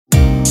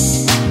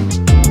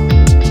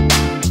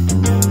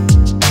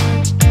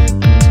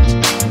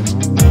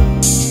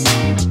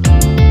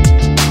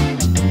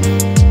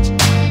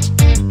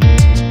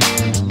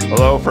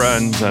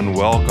friends, and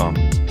welcome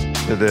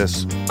to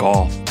this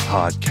golf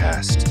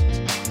podcast,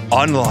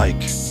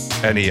 unlike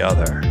any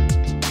other.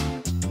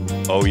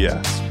 Oh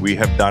yes, we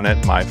have done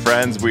it, my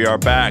friends. We are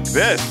back.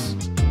 This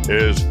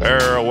is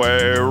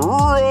Fairway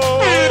Rolling,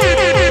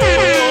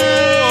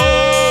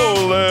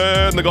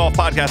 the golf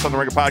podcast on the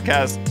Ringer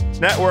Podcast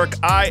Network.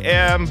 I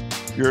am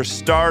your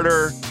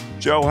starter,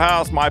 Joe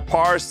House, my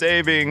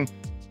par-saving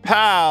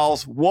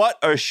pals. What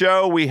a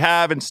show we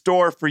have in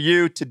store for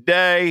you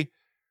today.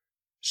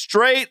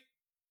 Straight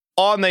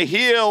on the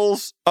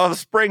heels of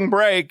spring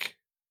break,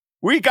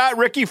 we got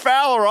Rickie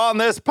Fowler on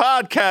this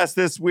podcast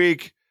this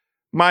week,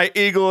 my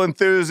Eagle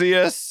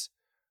enthusiasts.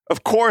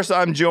 Of course,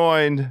 I'm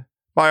joined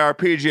by our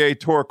PGA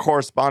Tour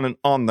correspondent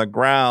on the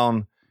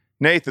ground,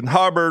 Nathan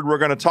Hubbard. We're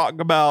going to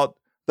talk about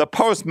the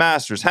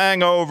Postmasters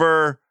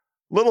hangover,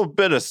 a little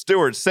bit of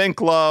Stewart Cink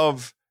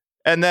love,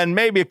 and then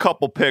maybe a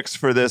couple picks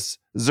for this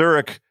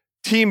Zurich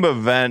team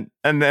event.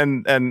 And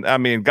I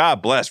mean,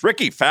 God bless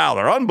Rickie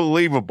Fowler.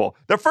 Unbelievable.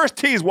 The first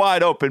tee's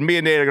wide open. Me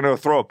and Nate are going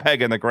to throw a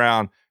peg in the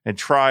ground and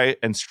try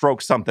and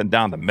stroke something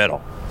down the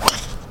middle.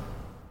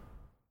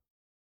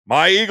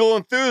 My Eagle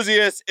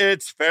enthusiasts,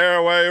 it's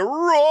Fairway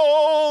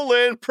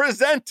Rolling,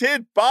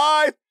 presented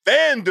by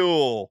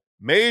FanDuel.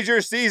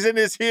 Major season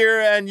is here,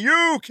 and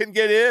you can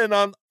get in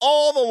on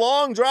all the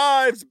long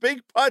drives,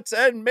 big putts,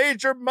 and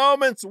major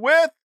moments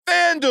with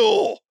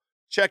FanDuel.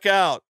 Check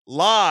out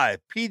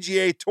live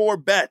PGA Tour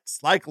bets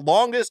like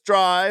longest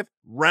drive,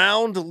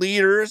 round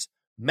leaders,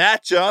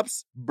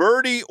 matchups,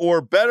 birdie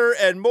or better,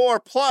 and more.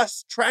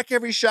 Plus, track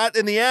every shot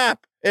in the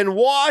app and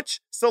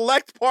watch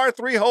select par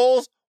 3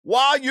 holes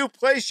while you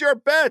place your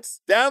bets.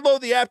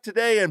 Download the app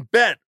today and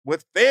bet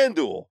with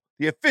FanDuel,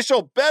 the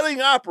official betting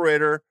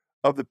operator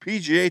of the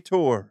PGA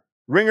Tour.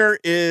 Ringer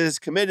is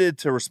committed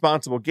to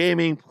responsible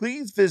gaming.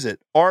 Please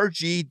visit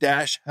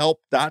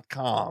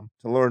rg-help.com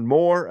to learn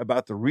more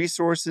about the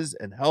resources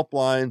and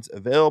helplines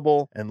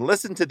available and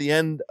listen to the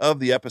end of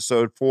the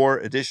episode for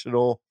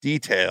additional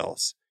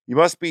details. You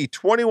must be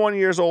 21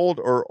 years old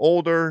or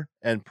older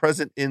and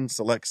present in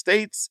select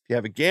states. If you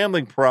have a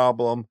gambling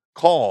problem,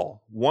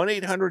 call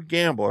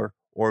 1-800-GAMBLER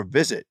or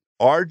visit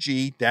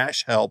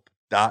rg-help.com.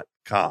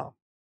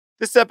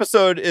 This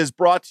episode is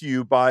brought to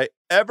you by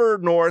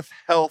Evernorth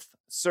Health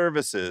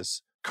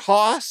Services.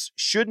 Costs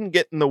shouldn't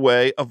get in the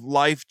way of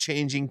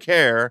life-changing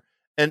care,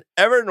 and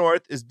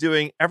Evernorth is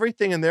doing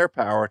everything in their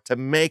power to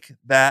make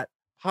that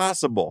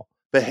possible.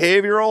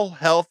 Behavioral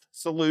health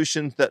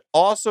solutions that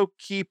also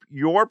keep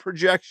your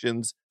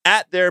projections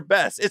at their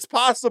best. It's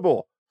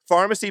possible.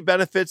 Pharmacy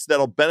benefits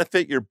that'll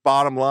benefit your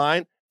bottom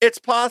line. It's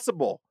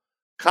possible.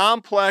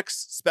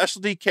 Complex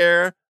specialty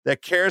care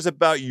that cares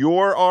about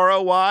your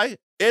ROI.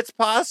 It's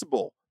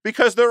possible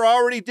because they're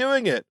already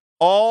doing it,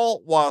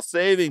 all while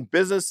saving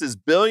businesses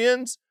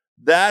billions.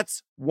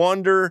 That's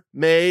wonder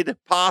made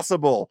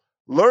possible.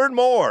 Learn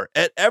more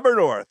at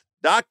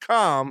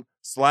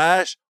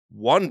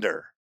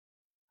evernorth.com/wonder.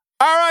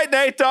 All right,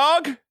 Nate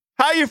Dogg,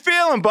 how you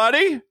feeling,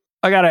 buddy?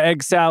 I got an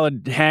egg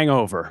salad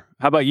hangover.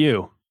 How about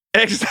you?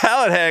 Egg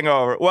salad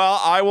hangover. Well,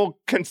 I will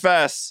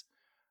confess,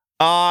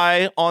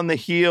 on the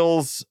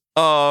heels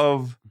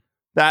of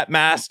that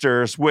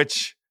Masters,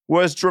 which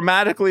was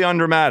dramatically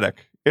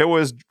undramatic. It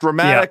was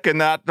dramatic and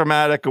not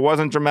dramatic. It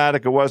wasn't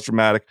dramatic. It was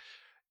dramatic.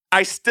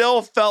 I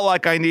still felt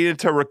like I needed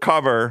to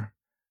recover,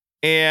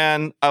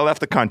 and I left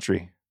the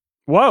country.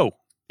 Whoa.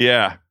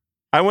 Yeah.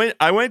 I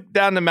went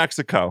down to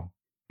Mexico.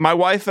 My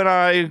wife and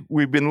I,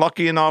 we've been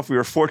lucky enough. We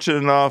were fortunate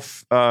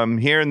enough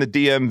here in the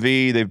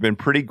DMV. They've been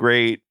pretty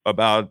great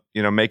about,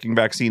 making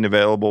vaccine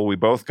available. We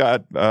both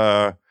got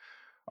our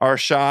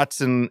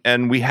shots,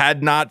 and we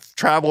had not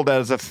traveled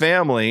as a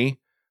family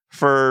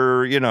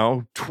for,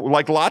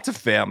 like lots of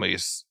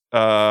families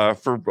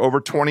for over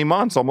 20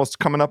 months, almost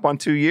coming up on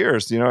 2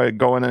 years,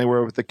 going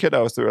anywhere with the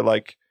kiddos. They were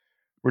like,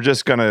 we're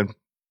just going to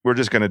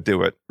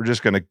do it. We're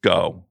just going to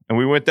go. And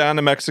we went down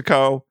to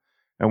Mexico,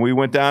 and we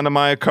went down to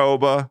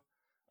Mayakoba.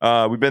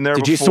 We've been there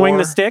before. Did you swing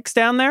the sticks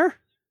down there?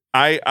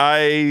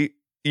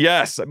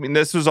 Yes. I mean,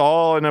 this was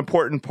all an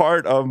important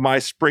part of my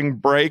spring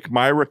break,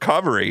 my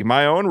recovery,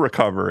 my own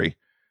recovery.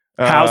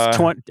 How's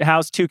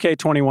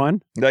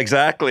 2K21?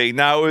 Exactly.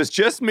 Now, it was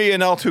just me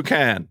and El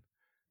Toucan.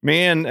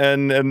 Me and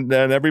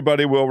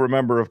everybody will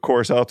remember, of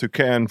course, El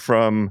Toucan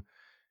from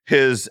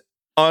his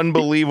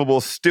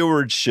unbelievable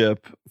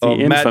stewardship of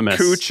Matt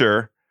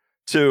Kuchar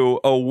to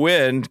a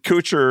win.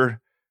 Kuchar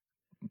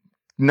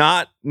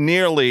not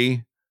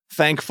nearly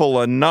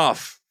thankful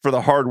enough for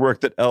the hard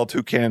work that El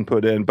Toucan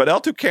put in. But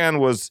El Toucan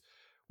was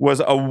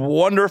a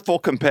wonderful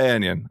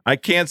companion. I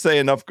can't say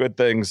enough good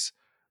things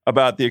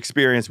about the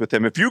experience with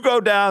him. If you go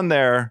down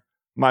there,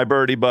 my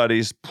birdie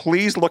buddies,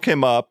 please look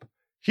him up.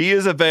 He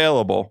is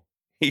available.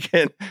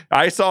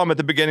 I saw him at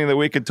the beginning of the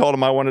week and told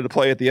him I wanted to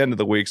play at the end of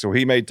the week, so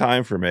he made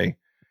time for me.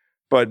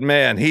 But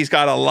man, he's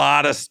got a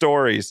lot of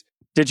stories.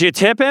 Did you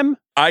tip him?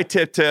 I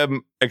tipped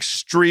him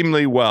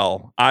extremely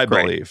well, I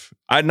believe.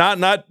 Not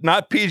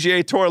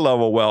PGA Tour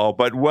level well,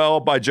 but well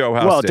by Joe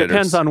House standards. Well, it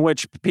depends on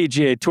which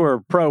PGA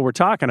Tour pro we're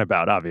talking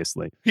about,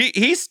 obviously.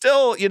 He's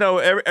still,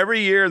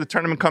 every year the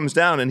tournament comes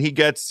down and he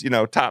gets,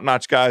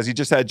 top-notch guys. He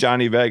just had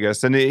Johnny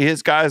Vegas, and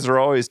his guys are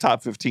always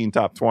top 15,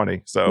 top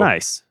 20. So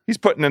nice. He's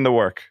putting in the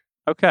work.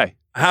 Okay.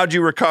 How'd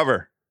you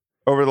recover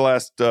over the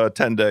last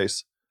 10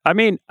 days? I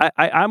mean,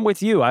 I'm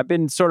with you. I've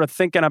been sort of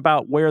thinking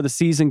about where the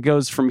season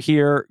goes from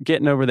here,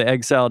 getting over the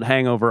egg salad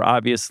hangover,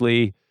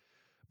 obviously.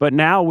 But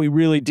now we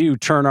really do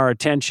turn our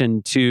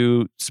attention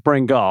to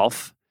spring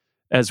golf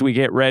as we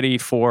get ready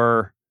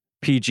for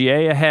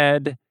PGA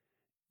ahead.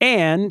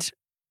 And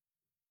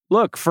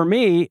look, for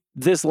me,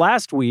 this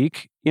last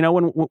week,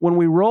 when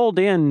we rolled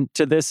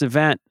into this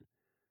event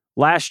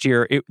last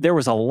year, there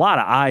was a lot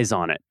of eyes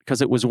on it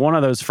because it was one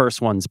of those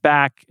first ones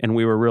back, and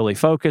we were really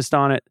focused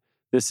on it.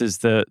 This is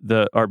the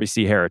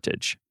RBC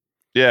Heritage.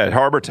 Yeah, at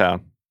Harbor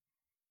Town.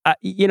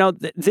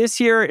 This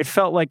year it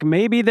felt like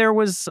maybe there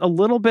was a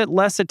little bit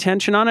less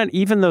attention on it,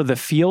 even though the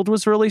field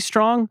was really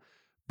strong.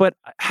 But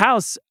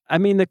House,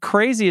 the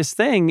craziest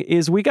thing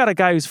is we got a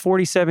guy who's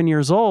 47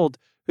 years old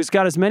who's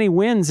got as many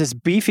wins as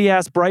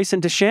beefy-ass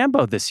Bryson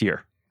DeChambeau this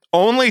year.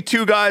 Only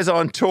two guys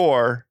on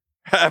tour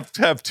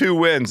have 2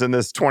 wins in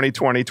this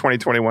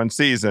 2020-2021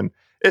 season.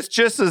 It's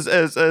just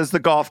as the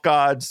golf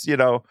gods,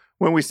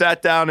 when we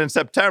sat down in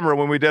September,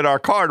 when we did our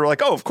card, we're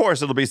like, oh, of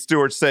course it'll be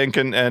Stewart Cink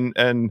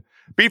and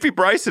Beefy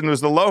Bryson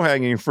was the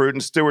low-hanging fruit,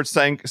 and Stewart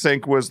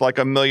Cink was like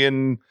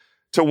 1,000,000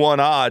 to 1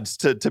 odds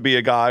to be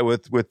a guy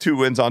with 2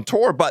 wins on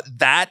tour. But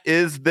that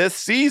is this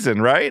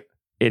season, right?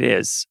 It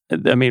is.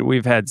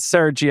 We've had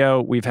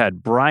Sergio, we've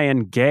had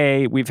Brian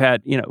Gay, we've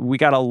had, we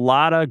got a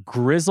lot of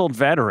grizzled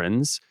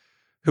veterans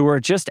who are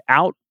just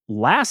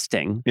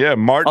outlasting. Yeah,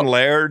 Martin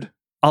Laird.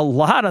 A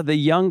lot of the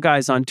young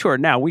guys on tour.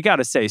 Now, we got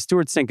to say,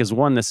 Stewart Cink has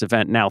won this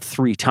event now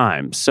 3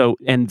 times. So,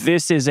 and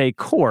this is a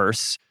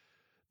course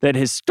that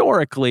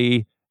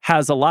historically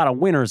has a lot of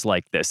winners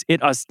like this.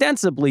 It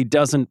ostensibly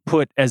doesn't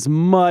put as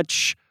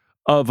much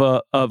of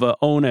a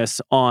onus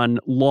on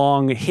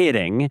long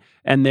hitting,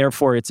 and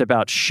therefore it's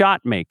about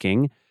shot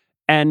making.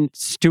 And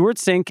Stewart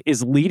Cink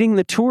is leading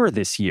the tour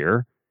this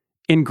year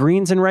in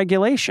greens and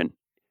regulation.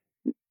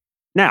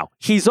 Now,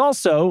 he's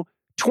also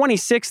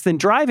 26th in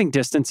driving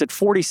distance at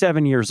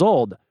 47 years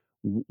old.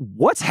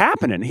 What's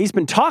happening? He's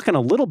been talking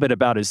a little bit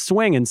about his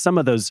swing and some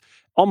of those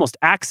almost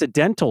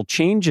accidental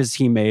changes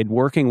he made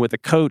working with a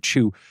coach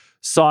who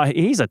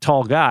he's a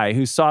tall guy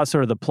who saw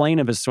sort of the plane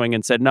of his swing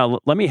and said, no,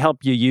 let me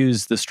help you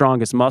use the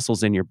strongest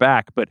muscles in your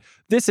back. But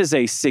this is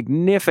a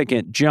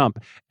significant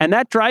jump. And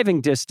that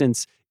driving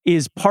distance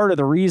is part of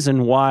the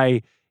reason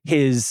why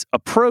his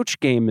approach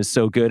game is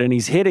so good, and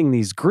he's hitting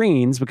these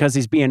greens because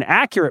he's being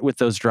accurate with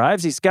those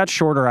drives. He's got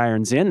shorter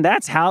irons in.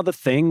 That's how the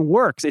thing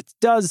works. It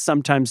does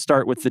sometimes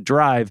start with the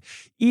drive,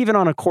 even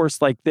on a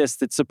course like this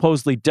that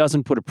supposedly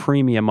doesn't put a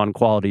premium on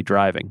quality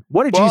driving.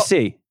 What did you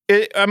see?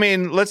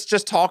 Let's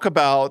just talk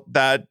about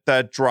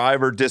that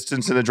driver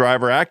distance and the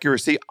driver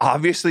accuracy.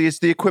 Obviously, it's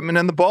the equipment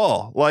and the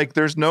ball. Like,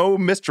 there's no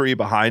mystery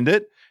behind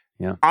it.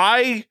 Yeah.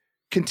 I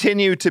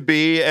continue to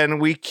be, and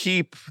we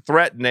keep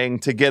threatening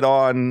to get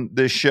on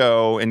this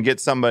show and get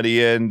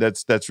somebody in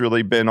that's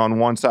really been on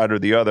one side or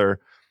the other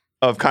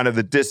of kind of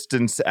the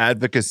distance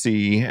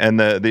advocacy and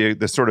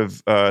the sort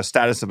of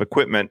status of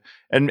equipment.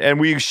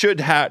 And we should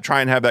try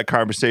and have that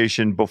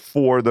conversation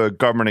before the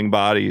governing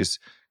bodies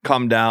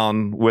come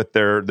down with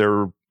their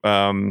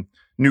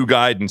new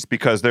guidance,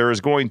 because there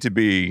is going to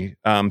be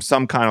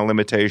some kind of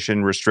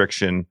limitation,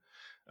 restriction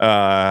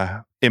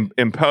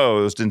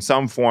imposed in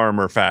some form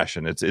or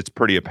fashion. It's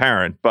pretty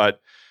apparent,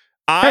 but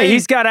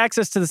he's got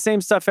access to the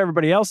same stuff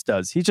everybody else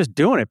does. He's just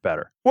doing it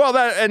better. Well,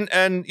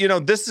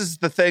 this is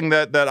the thing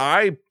that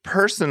I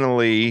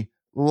personally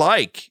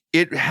like.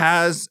 It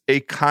has a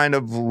kind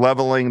of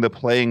leveling the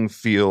playing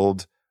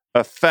field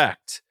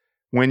effect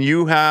when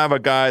you have a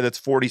guy that's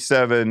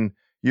 47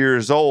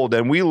 years old,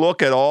 and we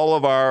look at all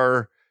of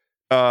our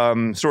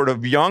sort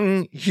of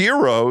young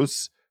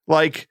heroes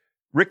like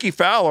Ricky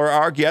Fowler,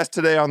 our guest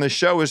today on the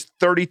show, is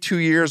 32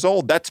 years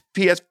old.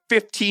 He has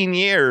 15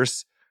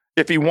 years,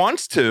 if he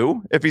wants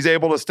to, if he's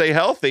able to stay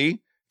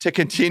healthy, to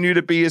continue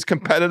to be as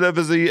competitive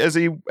as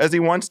he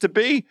wants to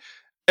be.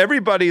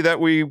 Everybody that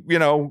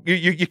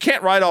you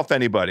can't write off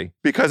anybody,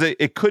 because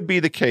it could be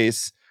the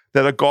case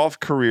that a golf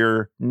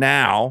career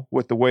now,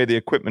 with the way the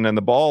equipment and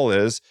the ball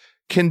is,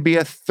 can be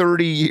a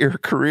 30-year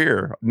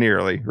career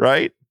nearly,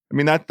 right?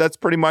 That's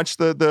pretty much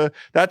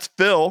that's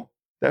Phil.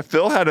 That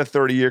Phil had a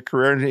 30-year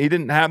career, and he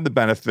didn't have the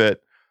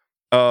benefit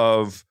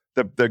of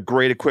the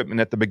great equipment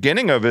at the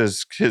beginning of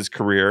his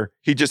career.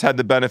 He just had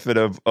the benefit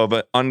of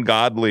an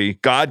ungodly,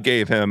 God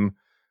gave him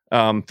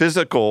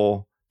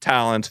physical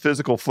talent,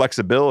 physical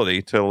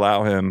flexibility to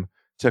allow him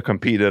to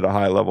compete at a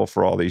high level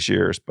for all these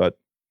years. But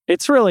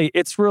it's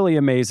really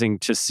amazing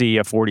to see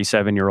a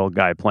 47-year-old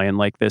guy playing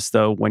like this,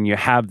 though, when you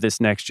have this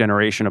next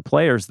generation of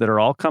players that are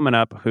all coming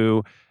up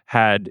who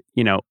had,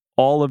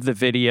 all of the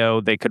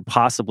video they could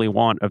possibly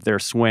want of their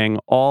swing,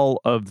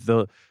 all of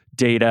the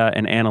data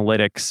and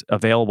analytics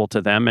available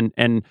to them.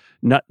 And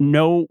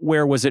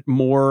nowhere was it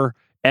more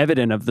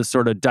evident of the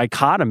sort of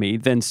dichotomy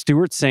than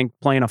Stewart Cink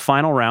playing a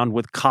final round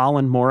with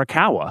Colin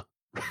Morikawa,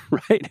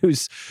 right?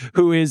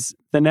 Who is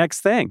the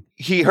next thing.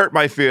 He hurt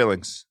my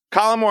feelings.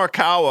 Colin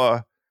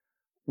Morikawa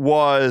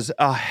was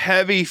a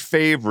heavy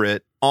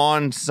favorite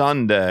on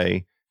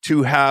Sunday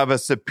to have a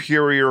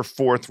superior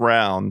fourth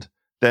round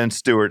than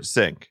Stewart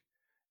Cink.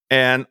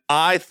 And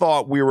I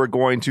thought we were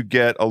going to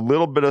get a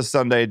little bit of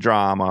Sunday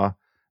drama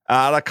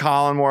out of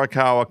Colin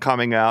Morikawa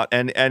coming out.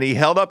 And he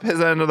held up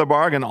his end of the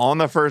bargain on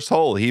the first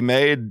hole. He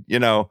made,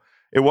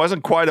 it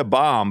wasn't quite a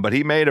bomb, but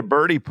he made a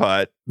birdie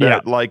putt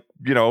that,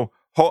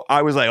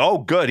 I was like, oh,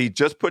 good. He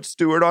just put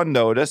Stewart on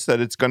notice that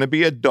it's going to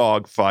be a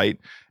dogfight.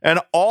 And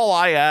all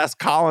I asked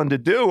Colin to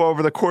do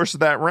over the course of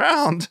that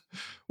round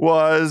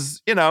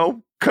was,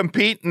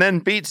 compete and then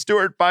beat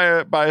Stewart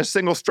by a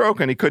single stroke,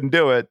 and he couldn't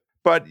do it.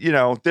 But,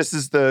 this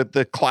is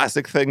the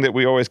classic thing that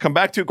we always come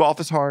back to. Golf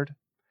is hard.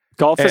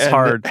 Golf is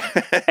hard.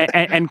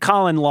 and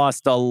Colin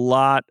lost a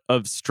lot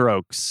of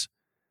strokes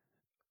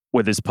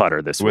with his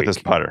putter this week. With his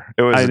putter.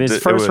 His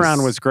first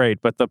round was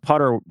great, but the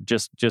putter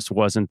just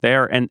wasn't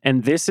there.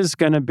 And this is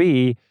going to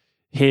be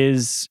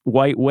his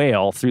white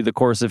whale through the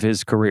course of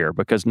his career,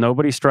 because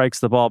nobody strikes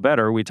the ball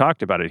better. We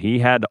talked about it. He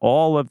had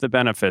all of the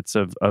benefits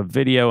of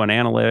video and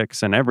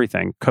analytics and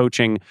everything,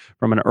 coaching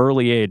from an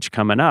early age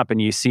coming up,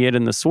 and you see it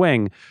in the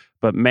swing.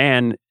 But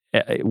man,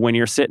 when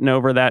you're sitting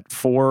over that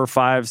 4,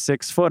 5,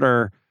 6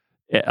 footer,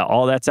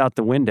 all that's out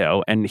the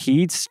window. And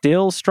he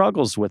still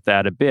struggles with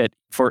that a bit.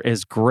 For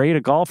as great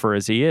a golfer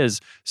as he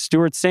is,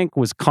 Stewart Cink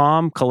was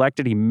calm,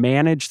 collected. He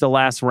managed the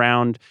last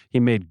round.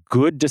 He made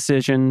good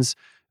decisions.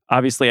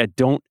 Obviously, I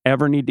don't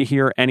ever need to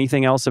hear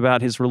anything else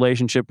about his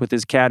relationship with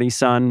his caddy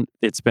son.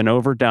 It's been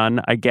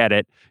overdone. I get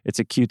it. It's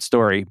a cute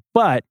story.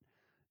 But,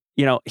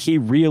 he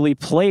really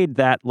played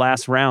that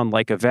last round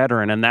like a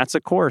veteran. And that's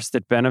a course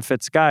that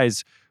benefits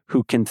guys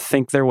who can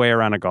think their way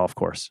around a golf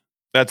course.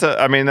 That's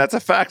a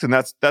fact. And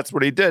that's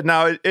what he did.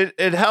 Now,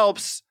 it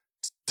helps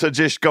to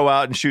just go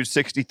out and shoot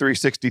 63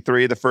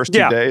 the first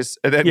 2 days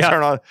and then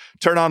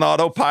turn on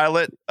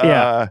autopilot.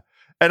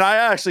 And I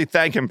actually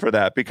thank him for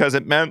that, because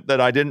it meant that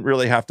I didn't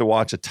really have to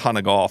watch a ton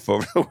of golf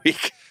over the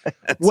week.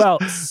 Well,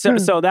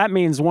 so that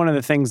means one of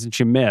the things that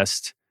you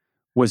missed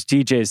was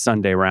DJ's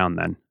Sunday round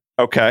then.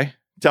 Okay.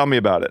 Tell me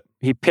about it.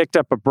 He picked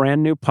up a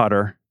brand new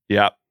putter.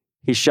 Yep.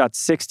 He shot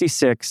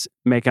 66,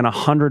 making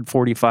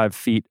 145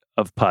 feet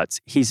of putts.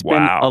 He's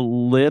been a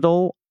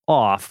little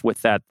off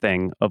with that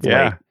thing of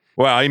late.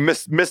 Well, he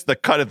missed the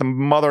cut at the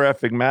mother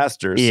effing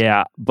Masters.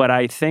 Yeah, but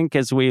I think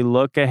as we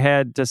look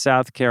ahead to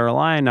South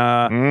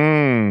Carolina,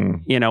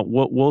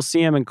 we'll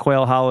see him in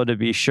Quail Hollow to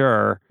be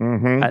sure.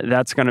 Mm-hmm.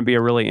 That's going to be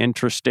a really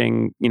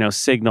interesting,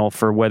 signal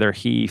for whether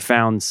he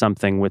found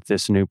something with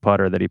this new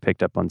putter that he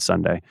picked up on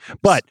Sunday.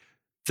 But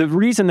the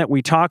reason that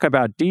we talk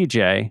about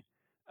DJ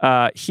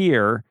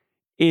here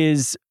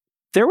is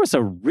there was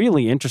a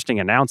really interesting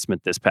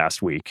announcement this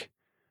past week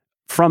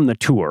from the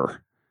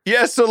tour.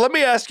 Yeah, so let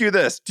me ask you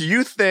this. Do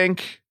you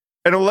think,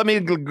 and let me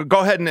go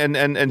ahead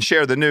and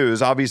share the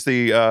news.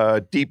 Obviously,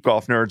 deep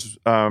golf nerds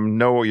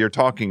know what you're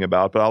talking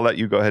about, but I'll let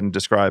you go ahead and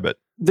describe it.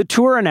 The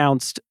tour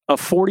announced a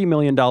 $40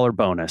 million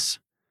bonus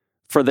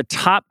for the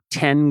top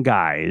 10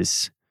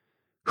 guys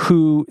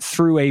who,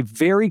 through a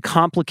very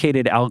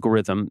complicated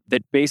algorithm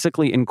that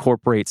basically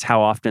incorporates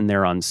how often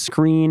they're on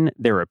screen,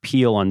 their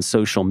appeal on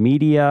social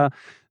media,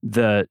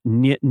 the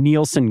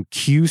Nielsen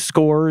Q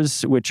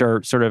scores, which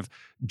are sort of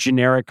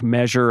generic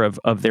measure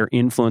of their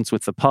influence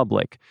with the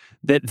public,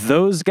 that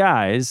those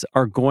guys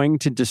are going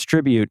to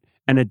distribute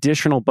an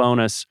additional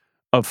bonus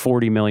of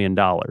 $40 million.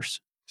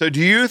 So do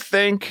you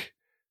think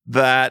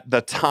that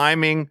the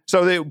timing,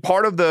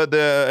 part of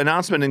the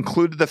announcement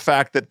included the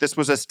fact that this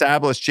was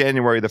established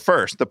January the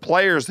 1st. The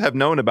players have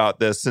known about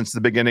this since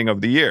the beginning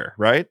of the year,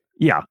 right?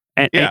 Yeah.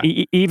 And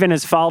even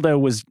as Faldo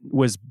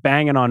was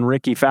banging on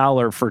Ricky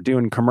Fowler for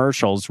doing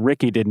commercials,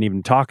 Ricky didn't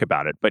even talk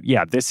about it. But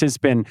yeah, this has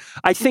been,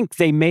 I think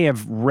they may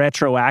have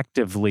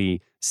retroactively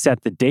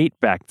set the date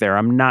back there.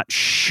 I'm not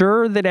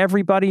sure that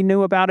everybody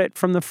knew about it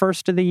from the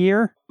first of the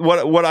year.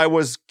 What I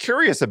was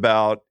curious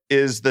about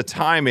is the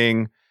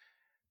timing,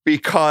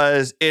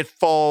 because it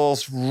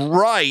falls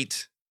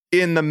right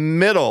in the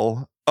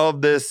middle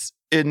of this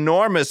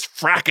enormous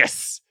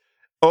fracas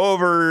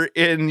over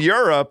in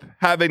Europe,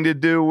 having to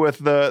do with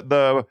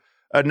the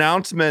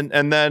announcement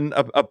and then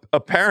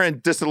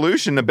apparent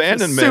dissolution,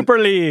 abandonment Super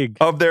League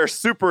of their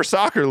Super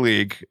Soccer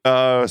League,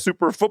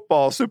 Super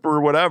Football,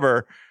 Super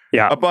whatever.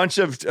 Yeah, a bunch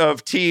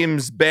of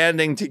teams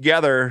banding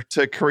together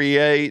to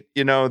create,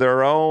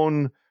 their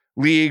own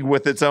league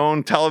with its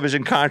own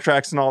television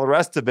contracts and all the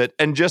rest of it.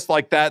 And just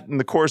like that, in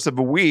the course of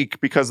a week,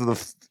 because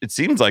of it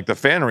seems like the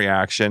fan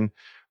reaction,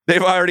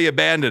 they've already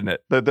abandoned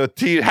it.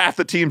 Half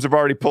the teams have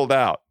already pulled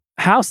out.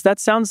 House, that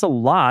sounds a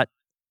lot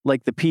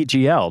like the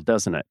PGL,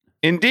 doesn't it?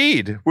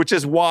 Indeed, which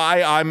is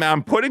why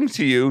I'm putting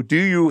to you, do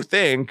you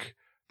think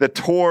the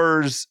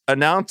tour's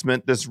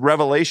announcement, this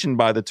revelation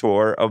by the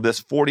tour of this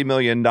 $40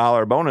 million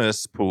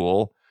bonus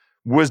pool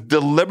was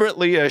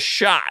deliberately a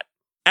shot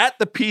at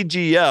the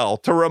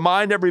PGL to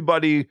remind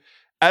everybody,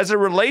 as it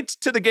relates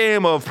to the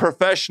game of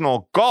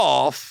professional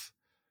golf,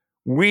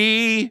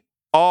 we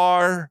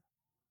are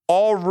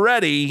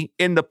already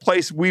in the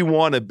place we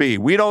want to be.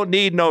 We don't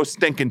need no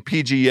stinking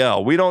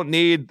PGL. We don't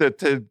need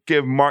to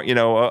give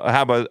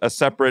have a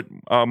separate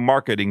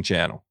marketing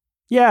channel.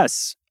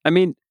 Yes. I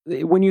mean,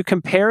 when you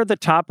compare the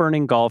top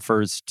earning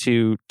golfers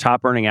to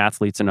top earning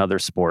athletes in other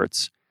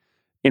sports,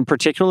 in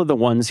particular the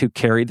ones who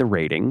carry the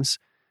ratings,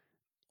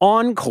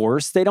 on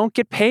course, they don't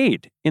get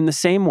paid in the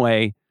same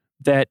way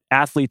that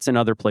athletes in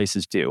other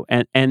places do.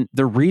 And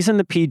the reason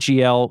the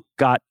PGL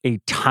got a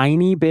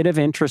tiny bit of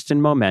interest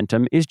and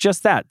momentum is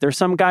just that. There's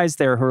some guys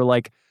there who are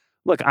like,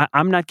 look,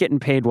 I'm not getting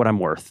paid what I'm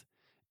worth.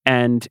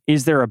 And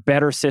is there a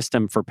better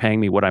system for paying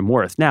me what I'm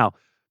worth? Now,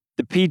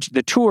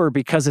 the tour,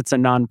 because it's a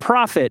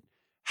nonprofit,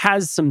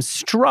 has some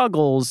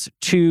struggles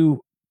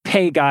to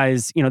pay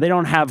guys. They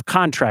don't have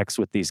contracts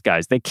with these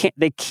guys. They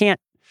can't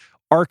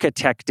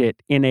architect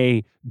it in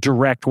a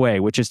direct way,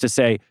 which is to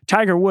say,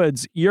 Tiger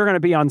Woods, you're going to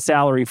be on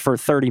salary for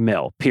 30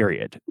 mil,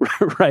 period,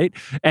 right?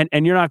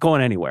 And you're not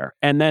going anywhere.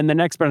 And then the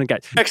next guy.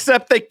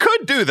 Except they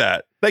could do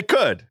that. They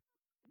could.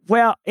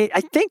 Well,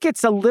 I think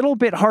it's a little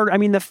bit hard. I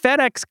mean, the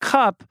FedEx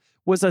Cup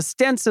was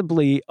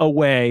ostensibly a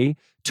way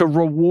to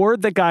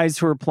reward the guys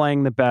who are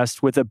playing the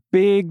best with a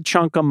big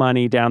chunk of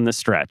money down the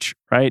stretch,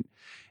 right?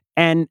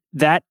 And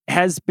that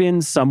has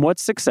been somewhat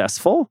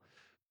successful,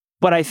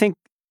 but I think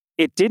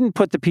it didn't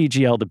put the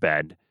PGL to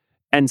bed.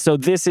 And so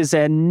this is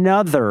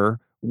another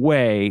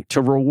way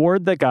to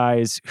reward the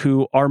guys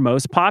who are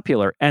most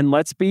popular. And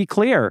let's be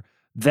clear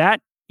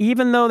that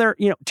even though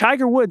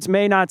Tiger Woods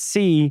may not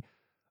see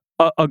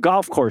a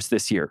golf course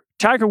this year,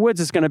 Tiger Woods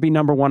is going to be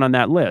number one on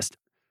that list.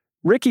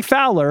 Ricky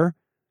Fowler,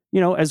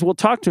 as we'll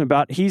talk to him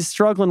about, he's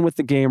struggling with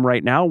the game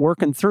right now,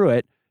 working through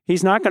it.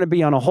 He's not going to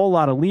be on a whole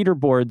lot of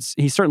leaderboards.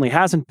 He certainly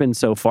hasn't been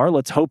so far.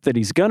 Let's hope that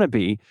he's going to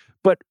be.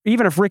 But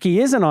even if Ricky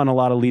isn't on a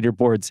lot of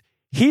leaderboards,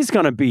 he's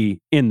going to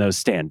be in those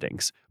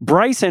standings.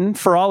 Bryson,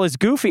 for all his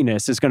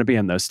goofiness, is going to be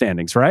in those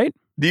standings, right?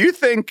 Do you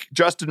think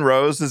Justin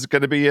Rose is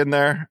going to be in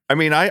there? I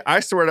mean, I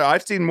swear to,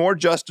 I've seen more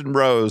Justin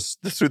Rose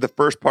through the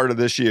first part of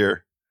this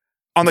year.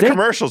 On the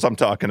commercials I'm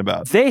talking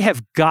about. They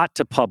have got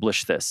to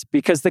publish this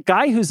because the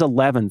guy who's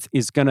 11th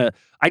is going to,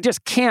 I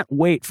just can't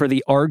wait for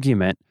the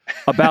argument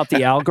about the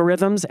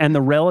algorithms and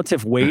the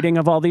relative weighting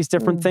of all these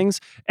different things.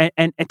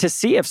 And to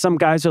see if some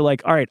guys are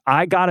like, all right,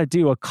 I got to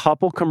do a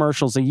couple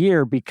commercials a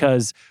year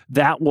because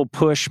that will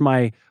push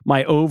my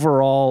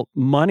overall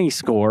money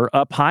score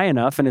up high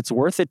enough. And it's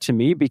worth it to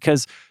me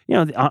because,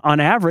 on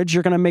average,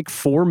 you're going to make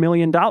 $4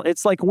 million.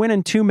 It's like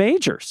winning 2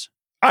 majors.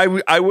 I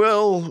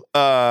will,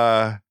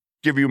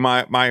 give you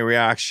my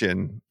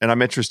reaction, and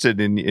I'm interested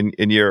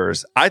in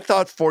yours. I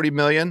thought 40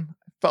 million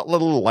felt a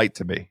little light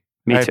to me.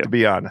 Me I too. have to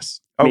be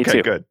honest. Me Okay,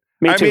 too. good.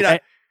 Me too. I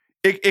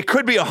mean, it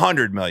could be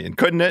 100 million,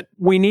 couldn't it?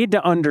 We need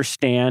to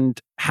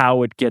understand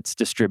how it gets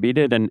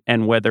distributed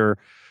and whether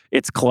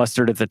it's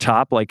clustered at the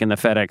top, like in the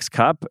FedEx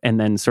Cup, and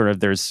then sort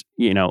of there's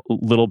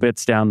little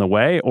bits down the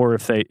way, or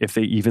if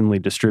they evenly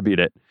distribute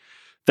it.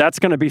 That's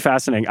going to be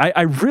fascinating.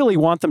 I really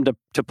want them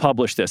to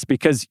publish this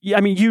because,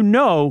 I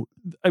mean,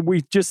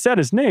 we just said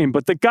his name,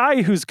 but the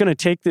guy who's going to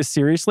take this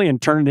seriously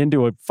and turn it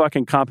into a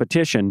fucking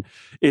competition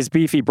is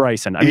Beefy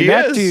Bryson. I mean,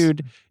 that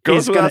dude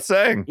goes without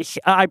saying.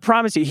 I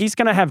promise you, he's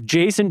going to have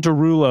Jason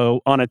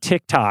Derulo on a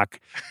TikTok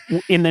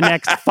in the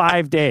next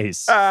 5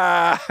 days.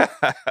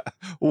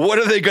 What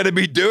are they going to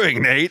be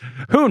doing, Nate?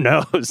 Who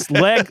knows?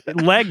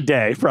 Leg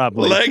day,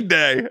 probably. Leg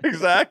day,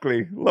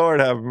 exactly. Lord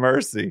have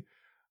mercy.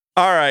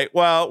 All right.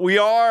 Well, we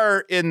are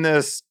in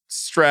this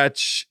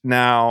stretch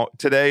now.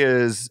 Today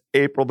is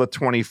April the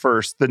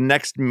 21st. The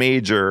next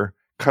major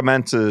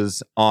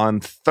commences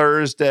on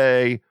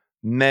Thursday,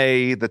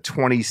 May the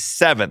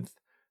 27th.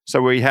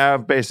 So we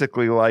have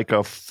basically like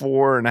a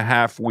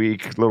 4.5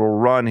 week little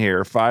run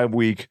here,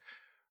 5-week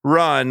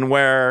run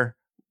where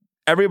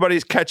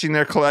everybody's catching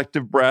their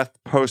collective breath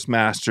post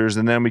Masters,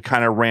 and then we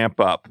kind of ramp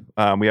up.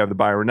 We have the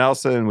Byron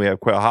Nelson, we have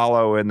Quail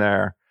Hollow in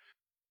there.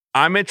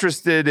 I'm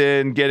interested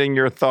in getting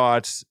your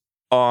thoughts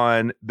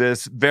on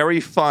this very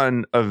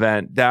fun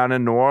event down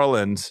in New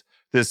Orleans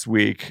this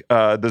week,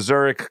 the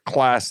Zurich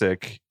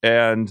Classic.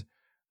 And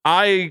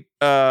I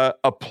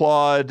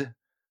applaud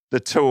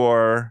the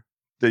tour,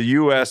 the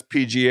US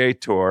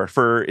PGA Tour,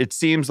 for it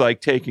seems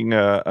like taking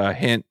a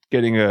hint,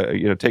 taking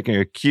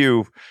a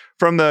cue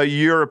from the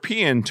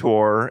European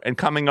Tour and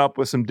coming up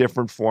with some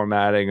different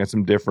formatting and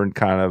some different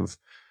kind of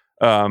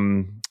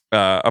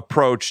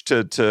approach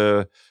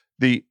to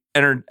the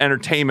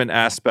entertainment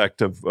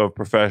aspect of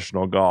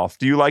professional golf.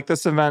 Do you like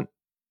this event?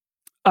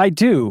 I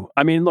do.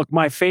 I mean, look,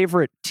 my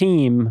favorite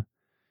team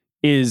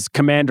is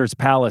Commander's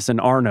Palace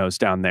and Arno's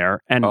down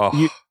there. And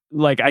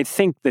I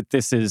think that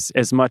this is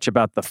as much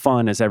about the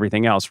fun as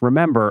everything else.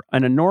 Remember,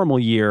 in a normal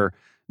year,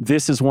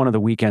 this is one of the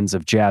weekends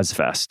of Jazz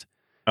Fest.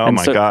 Oh And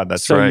my God,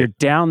 that's so right. you're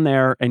down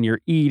there and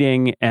you're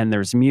eating and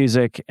there's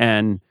music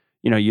and,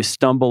 you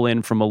stumble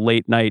in from a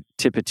late night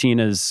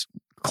Tipitina's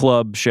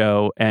club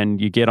show and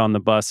you get on the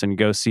bus and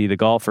go see the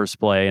golfers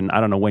play. And I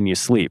don't know when you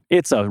sleep.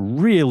 It's a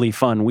really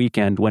fun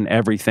weekend when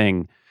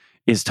everything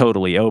is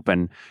totally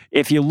open.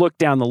 If you look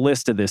down the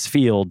list of this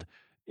field,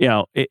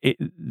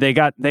 they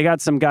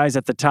got some guys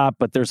at the top,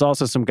 but there's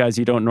also some guys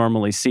you don't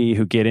normally see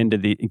who get into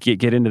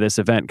this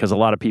event because a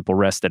lot of people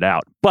rest it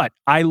out. But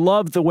I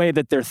love the way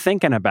that they're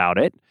thinking about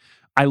it.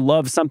 I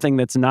love something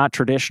that's not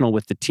traditional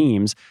with the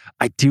teams.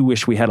 I do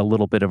wish we had a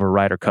little bit of a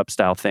Ryder Cup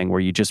style thing where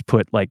you just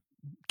put like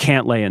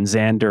Cantlay and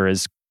Xander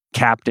as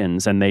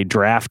captains and they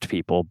draft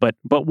people. But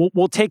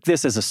we'll take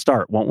this as a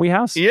start, won't we,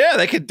 House? Yeah,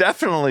 they could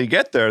definitely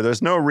get there.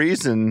 There's no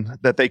reason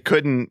that they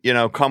couldn't,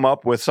 come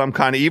up with some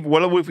kind of.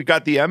 What if we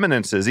got the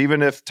eminences?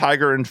 Even if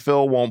Tiger and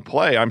Phil won't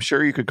play, I'm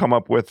sure you could come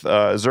up with.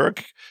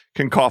 Zurich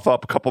can cough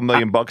up a couple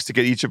 $1,000,000 to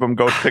get each of them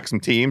go pick some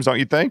teams, don't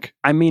you think?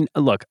 I mean,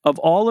 look, of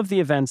all of the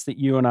events that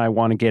you and I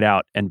want to get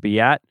out and be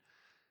at,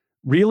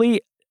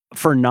 really,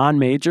 for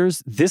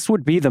non-majors, this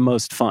would be the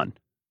most fun.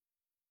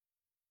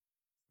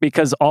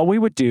 Because all we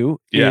would do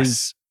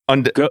is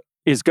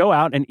go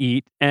out and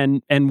eat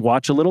and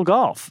watch a little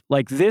golf.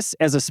 Like this,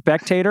 as a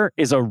spectator,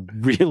 is a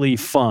really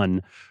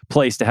fun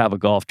place to have a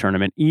golf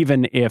tournament,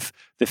 even if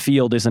the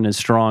field isn't as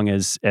strong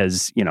as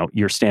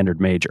your standard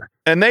major.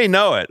 And they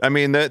know it. I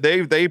mean,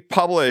 they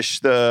publish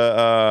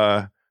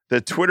the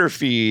Twitter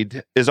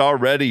feed is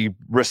already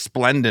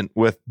resplendent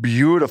with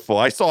beautiful.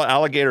 I saw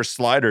alligator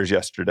sliders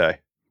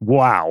yesterday.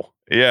 Wow.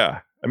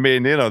 Yeah. I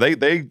mean,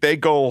 they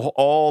go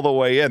all the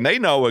way in. They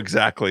know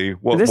exactly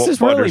what this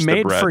is really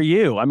made bread. for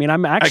you. I mean,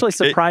 I'm actually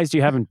surprised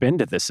you haven't been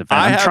to this event.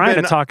 I'm trying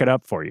to talk it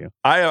up for you.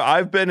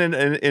 I've been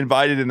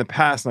invited in the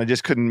past, and I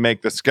just couldn't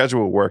make the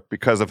schedule work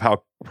because of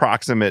how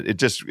proximate it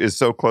just is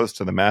so close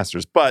to the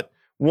Masters. But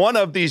one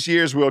of these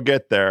years we'll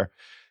get there.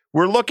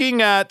 We're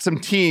looking at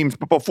some teams,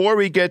 but before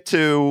we get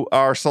to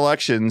our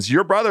selections,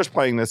 your brother's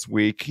playing this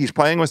week. He's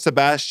playing with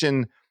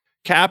Sebastian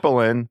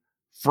Kappelin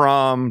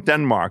from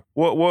Denmark.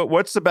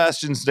 What's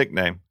Sebastian's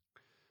nickname?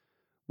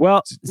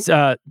 Well,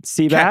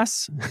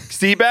 Seabass.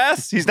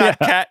 Seabass? He's not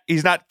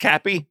He's not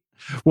Cappy.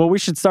 Well, we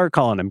should start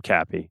calling him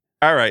Cappy.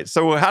 All right.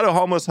 So how do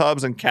Homeless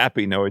Hubs and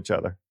Cappy know each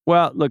other?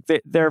 Well, look,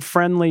 they're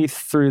friendly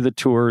through the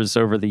tours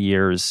over the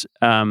years.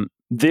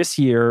 This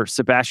year,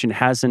 Sebastian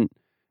hasn't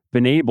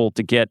been able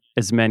to get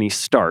as many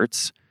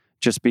starts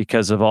just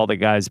because of all the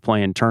guys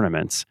playing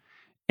tournaments.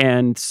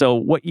 And so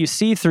what you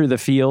see through the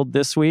field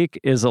this week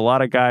is a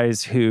lot of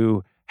guys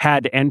who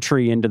had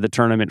entry into the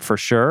tournament for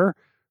sure,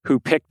 who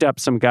picked up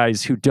some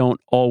guys who don't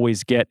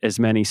always get as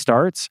many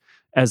starts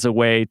as a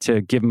way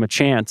to give them a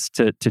chance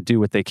to do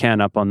what they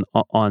can up on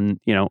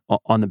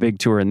the big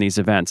tour in these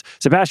events.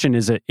 Sebastian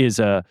he's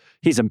a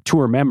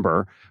tour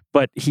member,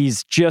 but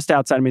he's just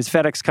outside. I mean, his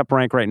FedEx Cup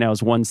rank right now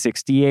is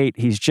 168.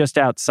 He's just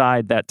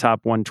outside that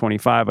top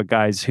 125 of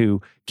guys who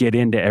get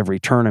into every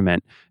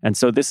tournament. And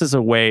so this is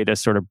a way to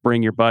sort of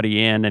bring your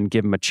buddy in and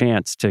give him a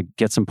chance to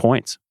get some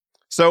points.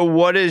 So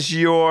what is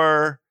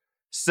your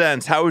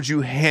sense? How would you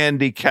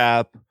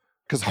handicap?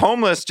 Because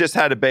Homeless just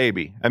had a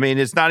baby. I mean,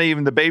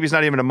 the baby's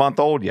not even a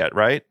month old yet,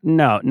 right?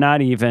 No,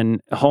 not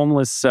even.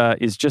 Homeless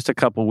is just a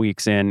couple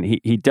weeks in.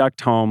 He ducked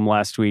home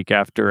last week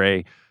after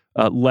a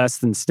less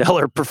than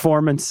stellar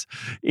performance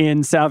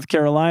in South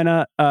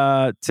Carolina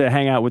to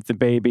hang out with the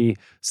baby.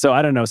 So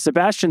I don't know.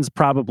 Sebastian's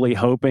probably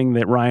hoping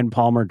that Ryan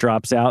Palmer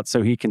drops out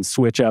so he can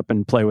switch up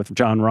and play with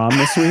Jon Rahm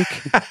this week.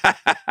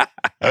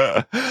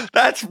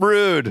 That's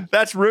rude.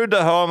 That's rude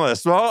to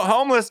Homeless.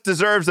 Homeless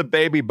deserves a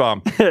baby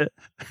bump.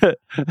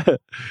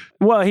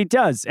 Well, he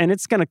does, and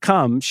it's going to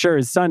come, sure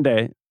as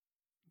Sunday.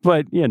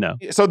 But,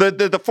 So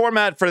the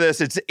format for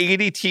this, it's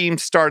 80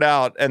 teams start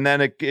out, and then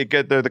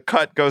the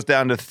cut goes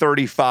down to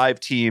 35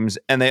 teams,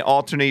 and they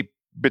alternate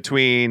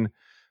between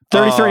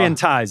 33 in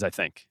ties, I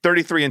think.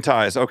 33 in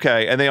ties,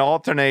 okay. And they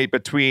alternate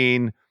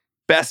between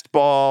best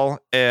ball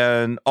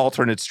and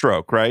alternate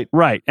stroke, right?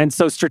 Right. And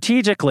so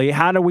strategically,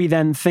 how do we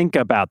then think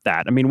about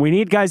that? I mean, we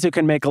need guys who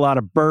can make a lot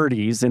of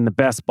birdies in the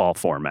best ball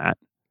format.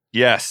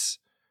 Yes.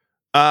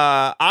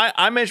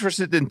 I'm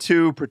interested in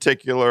two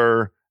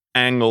particular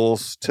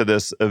angles to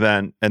this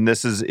event, and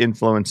this is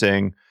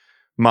influencing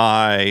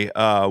my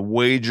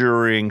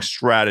wagering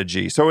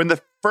strategy. So in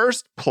the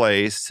first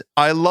place,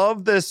 I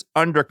love this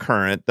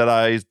undercurrent that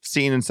I've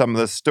seen in some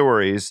of the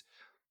stories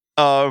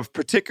of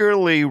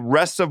particularly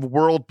rest of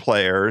world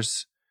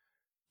players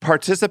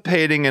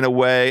participating in a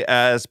way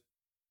as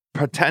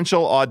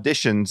potential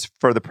auditions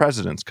for the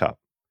President's Cup.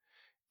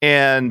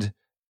 And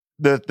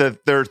there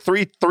are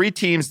three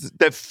teams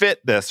that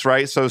fit this,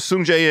 right? So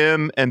Sung Jae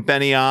Im and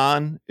Benny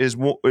An is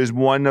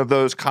one of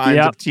those kinds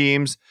of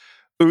teams.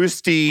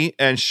 Usti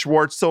and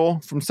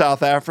Schwartzel from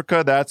South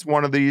Africa, that's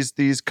one of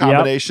these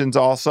combinations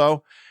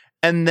also.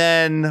 And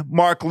then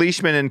Mark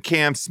Leishman and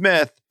Cam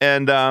Smith,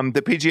 and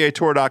the PGA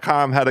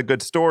Tour.com had a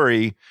good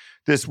story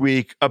this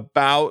week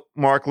about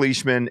Mark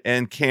Leishman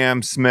and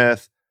Cam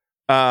Smith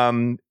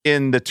in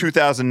the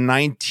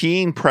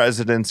 2019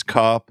 President's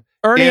Cup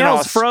Ernie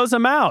Els froze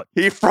him out.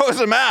 He froze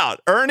him out.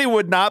 Ernie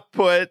would not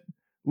put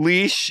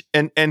Leash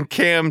and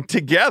Cam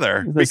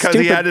together because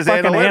he had his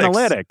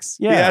analytics.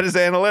 Yeah. He had his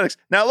analytics.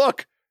 Now,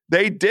 look,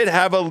 they did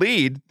have a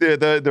lead.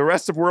 The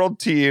rest of world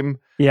team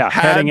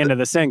heading into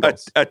the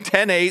singles. A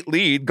 10-8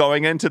 lead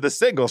going into the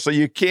singles. So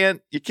you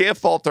can't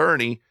fault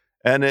Ernie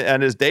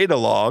and his data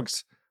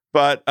logs.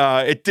 But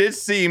it did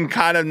seem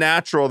kind of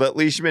natural that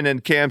Leishman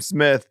and Cam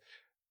Smith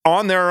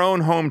on their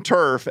own home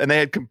turf, and they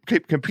had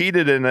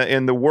competed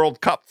in the World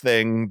Cup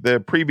thing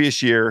the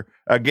previous year,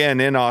 again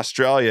in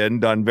Australia,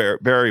 and done very,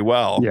 very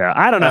well. Yeah,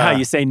 I don't know how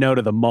you say no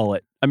to the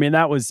mullet. I mean,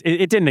 that was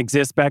it didn't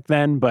exist back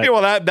then, but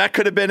well, that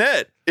could have been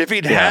it. If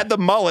he'd had the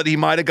mullet, he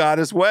might have got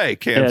his way.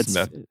 Cam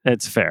Smith.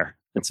 It's fair.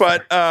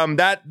 But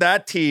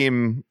that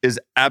team is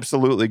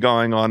absolutely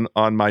going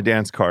on my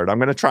dance card. I'm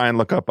going to try and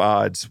look up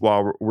odds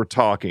while we're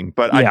talking.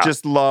 But I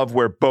just love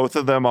where both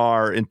of them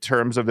are in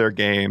terms of their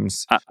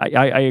games.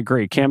 I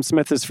agree. Cam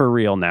Smith is for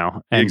real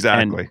now.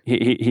 Exactly.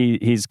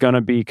 And he's going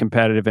to be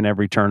competitive in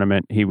every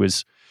tournament. He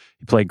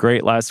played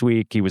great last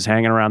week. He was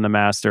hanging around the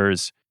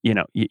Masters. You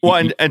know.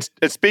 And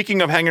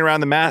speaking of hanging around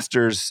the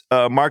Masters,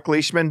 Mark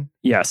Leishman.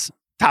 Yes.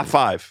 Top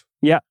 5.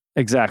 Yeah.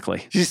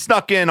 Exactly. She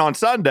snuck in on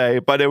Sunday,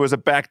 but it was a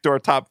backdoor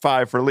top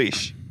 5 for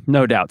Leash.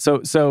 No doubt.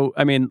 So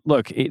I mean,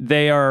 look,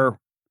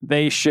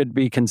 they should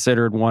be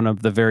considered one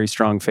of the very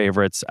strong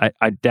favorites.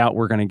 I doubt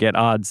we're going to get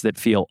odds that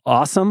feel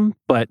awesome,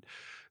 but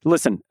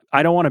listen,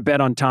 I don't want to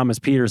bet on Thomas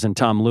Pieters and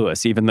Tom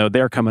Lewis, even though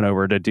they're coming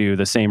over to do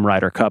the same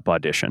Ryder Cup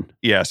audition.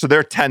 Yeah, so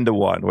they're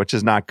 10-1, which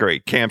is not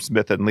great. Cam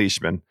Smith and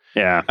Leishman.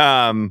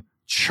 Yeah.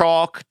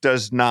 Chalk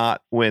does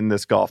not win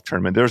this golf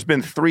tournament. There's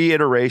been 3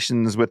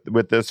 iterations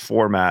with this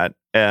format.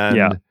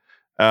 And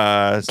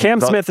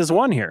Cam Smith has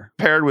won here.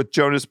 Paired with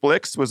Jonas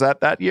Blix. Was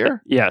that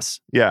year? Yes.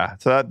 Yeah.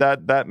 So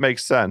that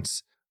makes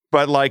sense.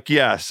 But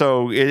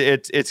so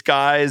it's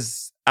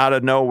guys out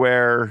of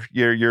nowhere.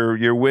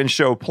 Your win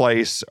show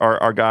place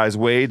are guys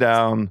way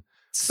down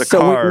the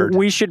card.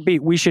 We should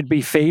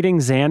be fading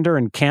Xander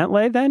and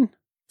Cantlay then?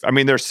 I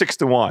mean, they're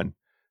 6-1.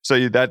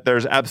 So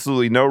there's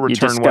absolutely no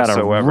return you just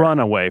whatsoever. Run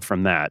away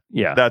from that.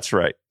 Yeah. That's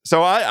right.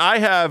 So I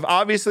have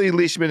obviously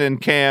Leishman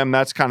and Cam.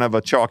 That's kind of a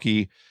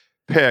chalky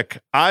pick.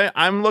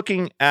 I'm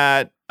looking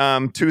at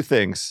 2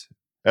 things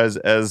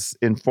as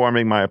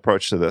informing my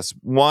approach to this.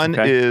 One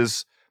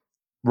is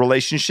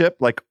relationship.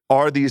 Like,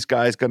 are these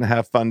guys going to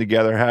have fun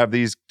together?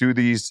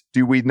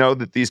 Do we know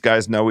that these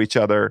guys know each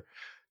other?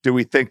 Do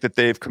we think that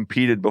they've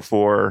competed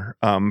before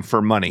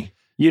for money?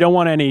 You don't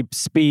want any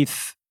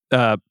Spieth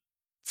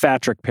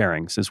Fatrick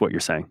pairings, is what you're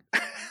saying.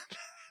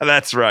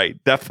 That's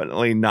right.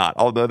 Definitely not.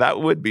 Although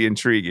that would be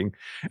intriguing.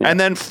 Yeah. And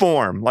then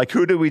form. Like,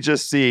 who do we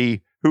just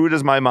see? Who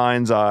does my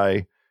mind's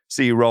eye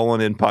see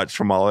rolling in putts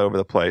from all over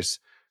the place?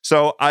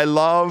 So I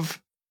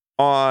love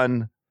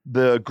on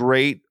the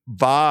great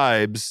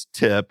vibes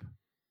tip,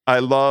 I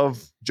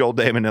love Joel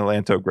Dahmen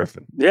and Lanto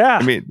Griffin. Yeah.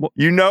 I mean,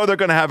 they're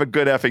going to have a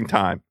good effing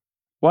time.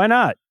 Why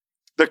not?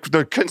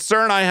 The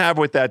concern I have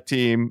with that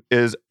team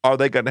is, are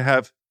they going to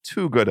have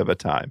too good of a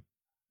time?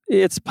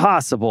 It's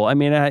possible. I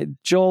mean,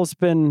 Joel's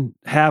been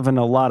having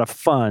a lot of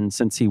fun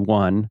since he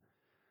won.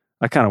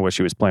 I kind of wish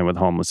he was playing with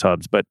homeless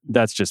hubs, but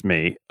that's just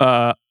me.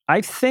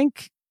 I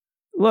think,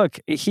 look,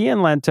 he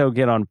and Lento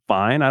get on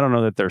fine. I don't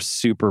know that they're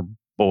super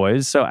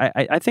boys, so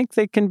I think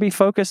they can be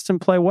focused and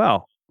play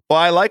well. Well,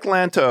 I like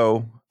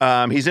Lento.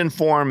 He's in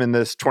form in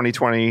this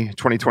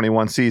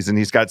 2020-2021 season.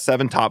 He's got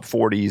 7 top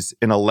 40s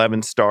in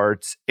 11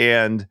 starts.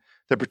 And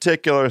the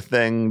particular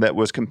thing that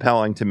was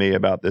compelling to me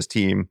about this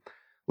team,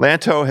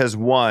 Lanto has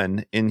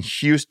won in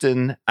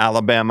Houston,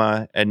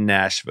 Alabama, and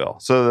Nashville.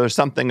 So there's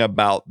something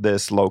about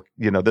this,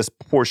 this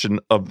portion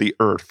of the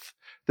earth,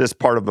 this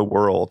part of the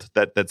world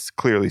that's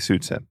clearly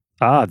suits him.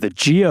 The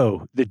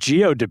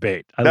geo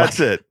debate. That's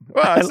it.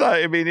 Well,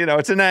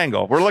 it's an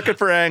angle. We're looking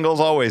for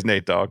angles always,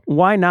 Nate Dogg.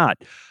 Why not?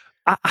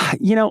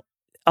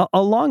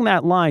 Along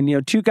that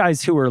line, 2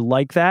 guys who are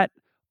like that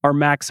are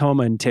Max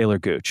Homa and Taylor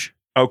Gooch.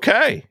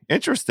 Okay,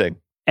 interesting.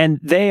 And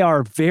they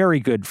are very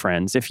good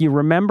friends. If you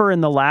remember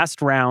in the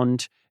last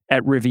round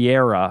at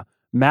Riviera,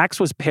 Max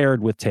was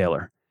paired with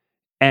Taylor.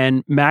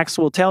 And Max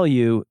will tell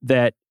you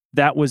that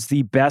was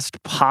the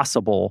best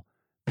possible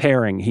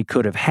pairing he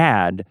could have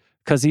had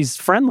because he's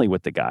friendly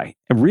with the guy,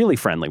 really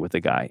friendly with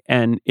the guy.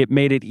 And it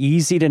made it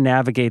easy to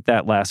navigate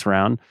that last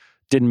round.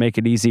 Didn't make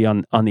it easy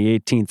on the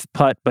 18th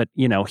putt, but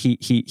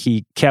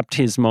he kept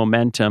his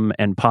momentum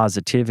and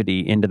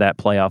positivity into that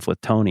playoff with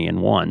Tony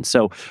and won.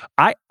 So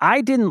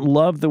I didn't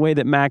love the way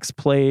that Max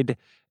played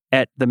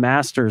at the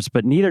Masters,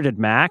 but neither did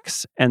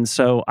Max. And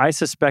so I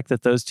suspect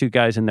that those 2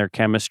 guys and their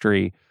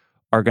chemistry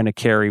are going to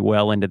carry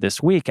well into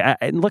this week.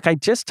 Look, I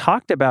just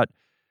talked about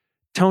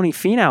Tony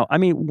Finau. I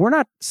mean, we're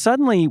not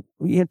suddenly,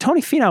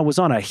 Tony Finau was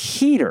on a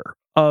heater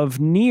of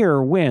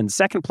near wins,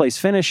 second place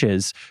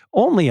finishes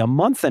only a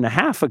month and a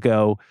half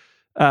ago.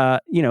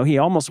 He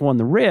almost won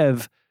the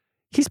Riv.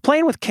 he's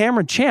playing with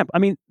Cameron Champ. I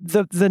mean,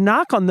 the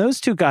knock on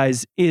those two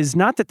guys is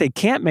not that they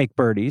can't make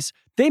birdies.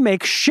 They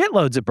make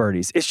shitloads of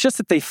birdies. It's just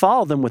that they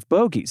follow them with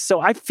bogeys. So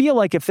I feel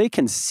like if they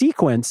can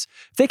sequence,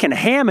 if they can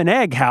ham and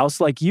egg house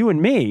like you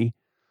and me,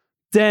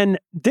 then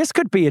this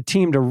could be a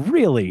team to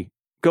really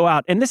go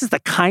out. And this is the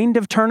kind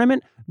of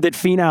tournament that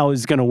Finau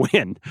is going to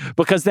win,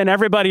 because then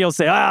everybody will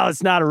say, oh,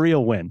 it's not a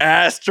real win.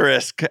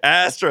 Asterisk.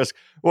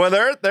 Well,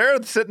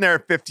 they're sitting there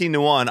at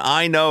 15-1.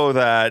 I know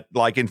that,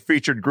 like in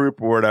featured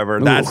group or whatever,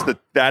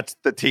 that's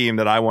the team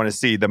that I want to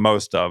see the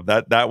most of.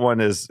 That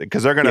one is,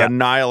 because they're going to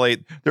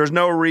annihilate. There's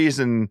no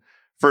reason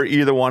for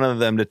either one of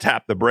them to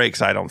tap the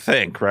brakes, I don't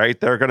think, right?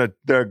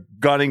 They're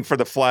gunning for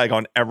the flag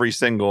on every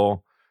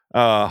single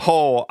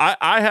hole.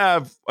 I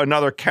have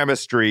another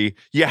chemistry.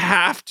 You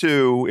have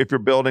to, if you're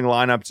building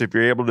lineups, if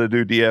you're able to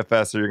do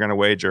DFS or you're going to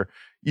wager,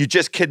 you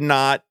just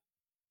cannot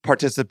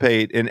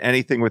participate in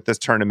anything with this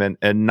tournament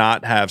and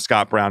not have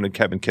Scott Brown and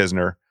Kevin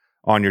Kisner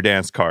on your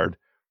dance card.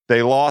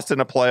 They lost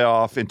in a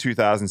playoff in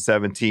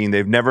 2017.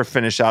 They've never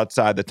finished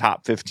outside the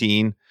top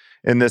 15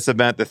 in this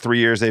event, the 3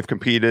 years they've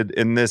competed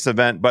in this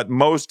event. But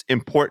most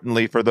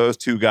importantly for those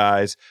two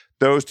guys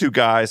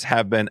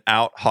have been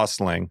out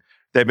hustling.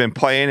 They've been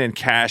playing in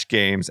cash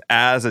games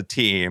as a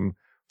team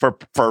for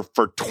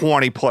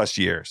 20 plus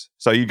years.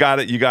 So you got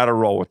to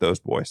roll with those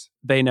boys.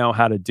 They know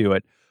how to do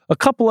it. A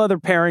couple other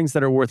pairings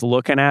that are worth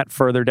looking at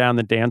further down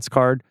the dance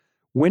card: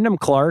 Wyndham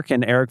Clark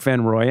and Eric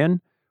Van Rooyen.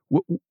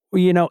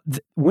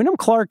 Wyndham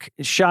Clark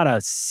shot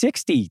a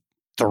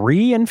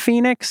 63 in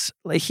Phoenix.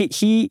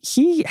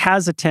 He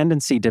has a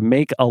tendency to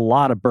make a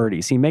lot of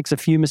birdies. He makes a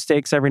few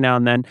mistakes every now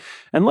and then.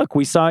 And look,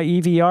 we saw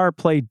EVR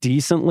play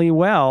decently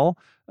well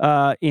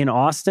in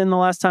Austin the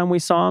last time we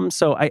saw him.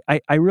 So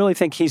I really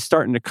think he's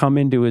starting to come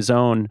into his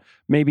own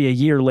maybe a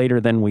year later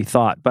than we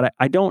thought. But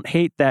I don't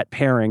hate that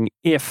pairing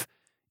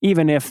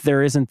even if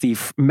there isn't the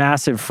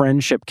massive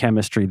friendship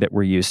chemistry that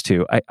we're used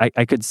to.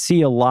 I could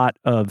see a lot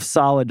of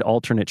solid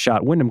alternate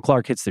shot. Wyndham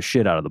Clark hits the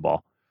shit out of the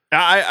ball.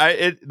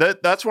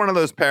 That's one of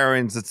those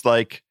pairings. It's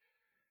like,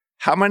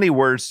 how many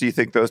words do you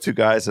think those two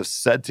guys have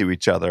said to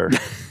each other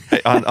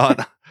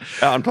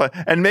on play?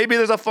 And maybe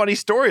there's a funny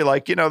story.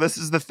 Like, this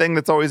is the thing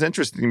that's always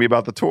interesting to me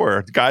about the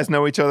tour. Guys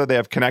know each other. They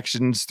have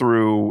connections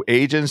through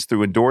agents,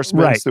 through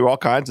endorsements, through all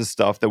kinds of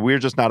stuff that we're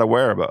just not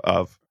aware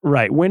of.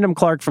 Right. Wyndham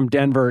Clark from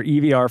Denver,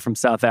 EVR from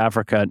South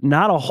Africa.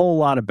 Not a whole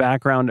lot of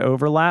background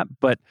overlap,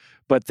 but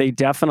they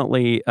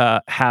definitely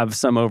have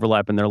some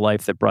overlap in their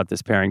life that brought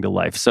this pairing to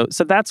life. So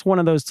that's one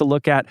of those to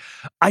look at.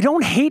 I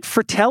don't hate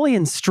Fratelli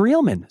and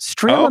Streelman.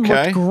 Streelman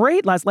looked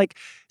great last. Like,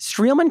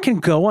 Streelman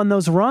can go on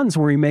those runs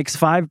where he makes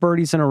 5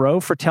 birdies in a row.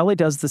 Fratelli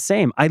does the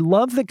same. I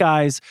love the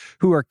guys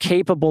who are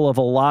capable of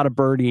a lot of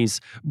birdies,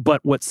 but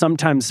what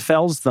sometimes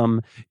fells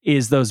them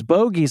is those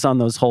bogeys on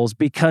those holes,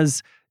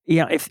 because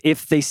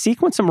if they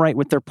sequence them right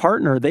with their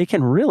partner, they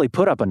can really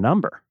put up a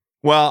number.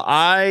 Well,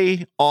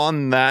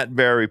 on that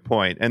very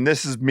point, and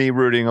this is me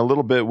rooting a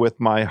little bit with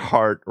my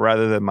heart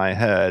rather than my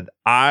head,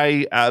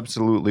 I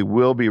absolutely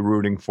will be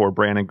rooting for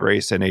Brandon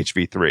Grace and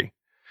HV3.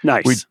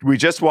 Nice. We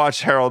just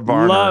watched Harold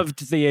Varner.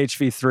 Loved the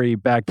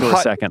HV3 backdoor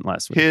second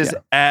last week. His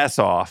ass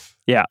off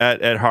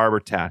at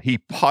Harbour Town. He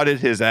putted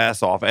his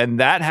ass off.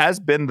 And that has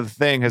been the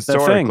thing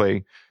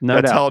historically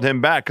that's held him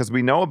back, because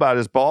we know about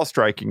his ball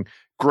striking.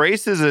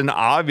 Grace is in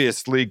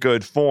obviously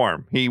good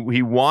form.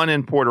 He won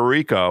in Puerto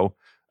Rico,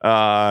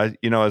 as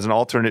an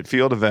alternate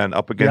field event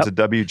up against a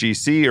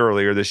WGC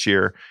earlier this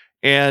year,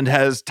 and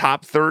has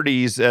top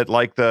 30s at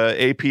like the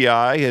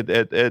API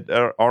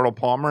at Arnold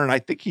Palmer. And I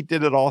think he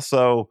did it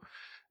also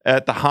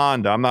at the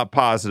Honda. I'm not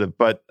positive,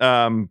 but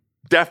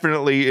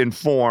definitely in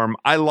form.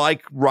 I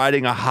like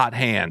riding a hot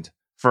hand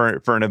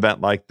for an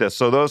event like this.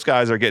 So those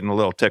guys are getting a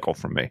little tickle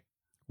from me.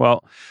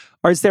 Well,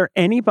 is there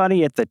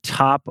anybody at the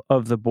top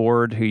of the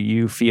board who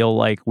you feel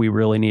like we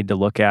really need to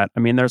look at? I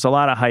mean, there's a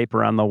lot of hype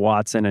around the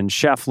Watson and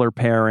Scheffler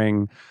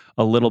pairing,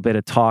 a little bit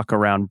of talk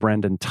around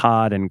Brendan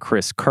Todd and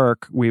Chris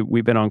Kirk.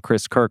 We've been on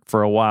Chris Kirk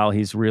for a while.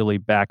 He's really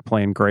back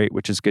playing great,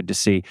 which is good to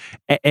see.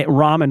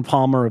 Rahm and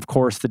Palmer, of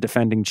course, the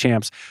defending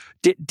champs.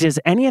 Does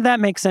any of that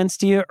make sense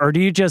to you? Or do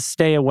you just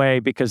stay away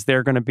because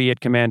they're going to be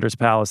at Commander's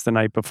Palace the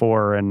night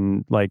before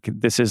and like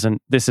this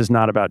is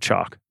not about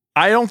chalk?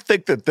 I don't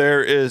think that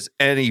there is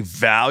any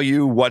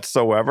value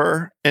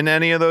whatsoever in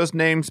any of those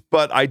names,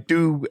 but I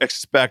do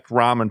expect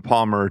Rahm and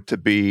Palmer to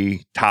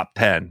be top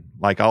 10.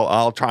 Like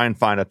I'll try and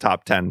find a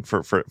top 10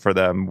 for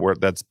them where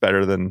that's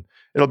better than,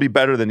 it'll be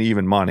better than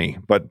even money,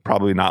 but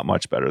probably not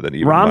much better than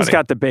even money. Rahm's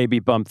got the baby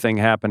bump thing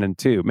happening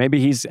too.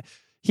 Maybe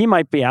he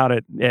might be out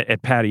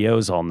at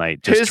patios all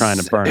night just trying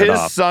to burn it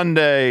off. His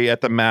Sunday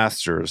at the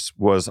Masters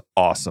was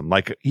awesome.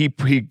 Like he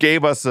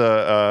gave us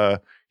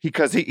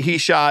because he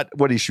shot,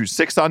 what did he shoot,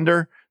 6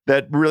 under?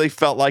 That really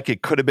felt like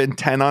it could have been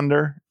 10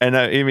 under. And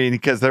I mean,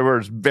 because there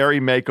was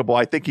very makeable.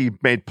 I think he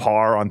made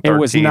par on 13. It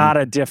was not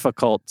a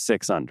difficult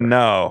 6 under.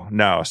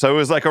 No. So it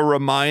was like a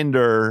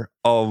reminder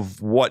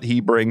of what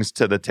he brings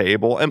to the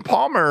table. And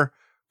Palmer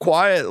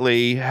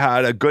quietly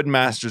had a good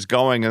Masters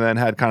going and then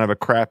had kind of a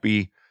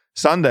crappy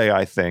Sunday,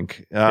 I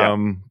think.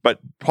 But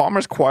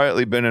Palmer's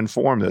quietly been in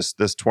form this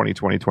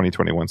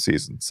 2020-2021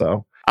 season.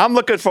 So I'm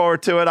looking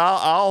forward to it.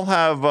 I'll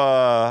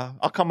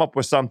come up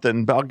with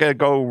something. I'll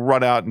go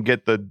run out and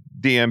get the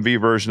DMV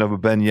version of a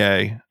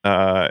beignet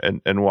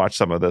and watch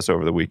some of this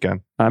over the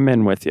weekend. I'm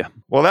in with you.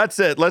 Well, that's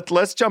it.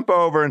 Let's jump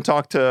over and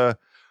talk to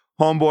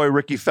homeboy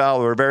Rickie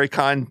Fowler. Very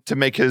kind to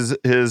make his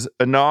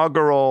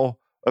inaugural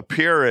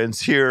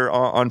appearance here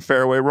on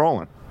Fairway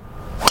Rolling.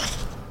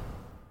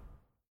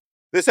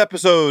 This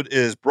episode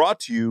is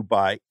brought to you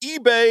by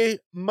eBay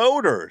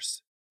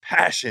Motors.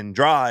 Passion,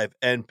 drive,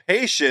 and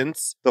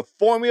patience. The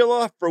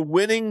formula for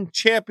winning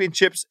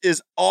championships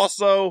is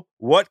also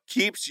what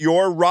keeps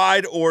your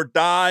ride or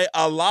die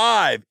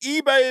alive.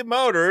 eBay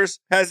Motors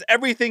has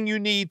everything you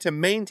need to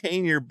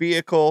maintain your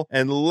vehicle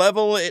and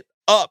level it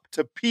up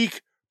to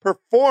peak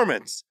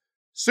performance.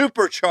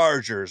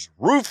 Superchargers,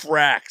 roof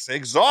racks,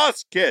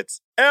 exhaust kits,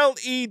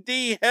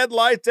 LED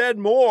headlights,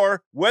 and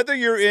more. Whether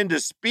you're into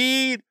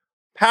speed,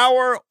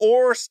 power,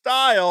 or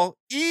style,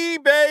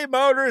 eBay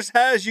Motors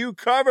has you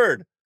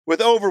covered. With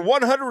over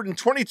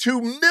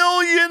 122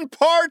 million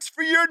parts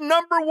for your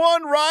number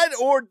one ride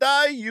or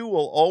die, you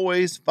will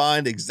always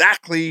find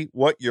exactly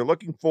what you're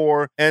looking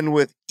for. And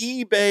with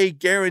eBay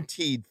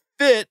Guaranteed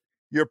Fit,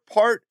 your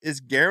part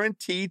is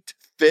guaranteed to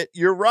fit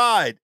your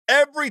ride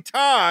every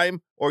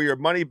time or your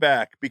money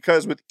back.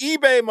 Because with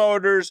eBay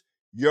Motors,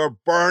 you're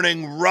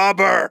burning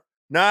rubber,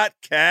 not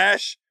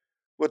cash.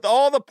 With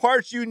all the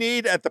parts you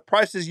need at the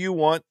prices you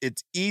want,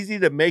 it's easy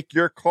to make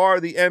your car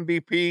the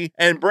MVP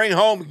and bring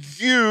home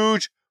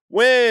huge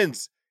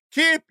wins.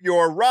 Keep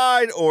your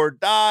ride or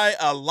die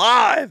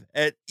alive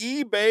at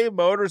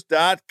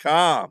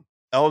ebaymotors.com.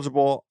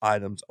 Eligible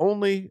items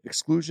only.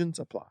 Exclusions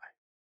apply.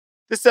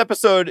 This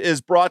episode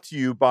is brought to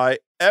you by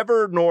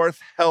Evernorth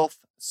Health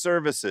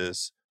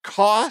Services.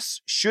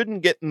 Costs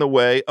shouldn't get in the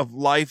way of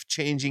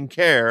life-changing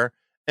care,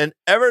 and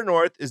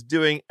Evernorth is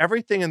doing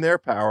everything in their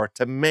power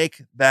to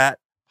make that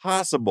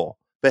possible.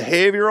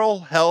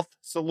 Behavioral health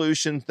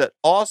solutions that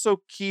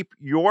also keep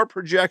your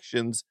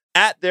projections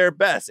at their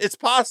best. It's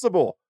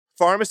possible.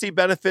 Pharmacy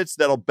benefits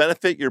that'll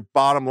benefit your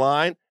bottom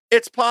line.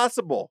 It's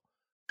possible.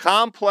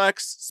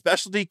 Complex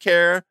specialty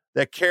care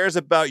that cares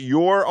about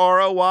your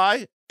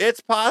ROI.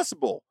 It's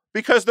possible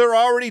because they're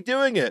already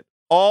doing it,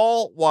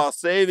 all while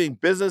saving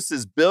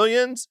businesses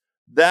billions.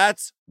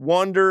 That's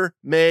wonder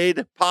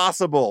made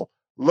possible.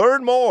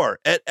 Learn more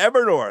at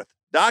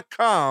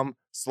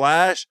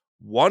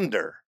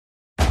evernorth.com/wonder.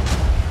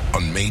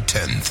 On May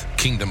 10th,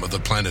 Kingdom of the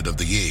Planet of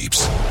the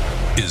Apes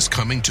is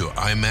coming to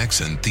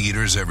IMAX and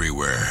theaters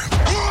everywhere.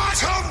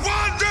 What a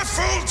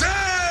wonderful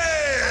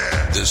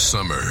day! This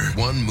summer,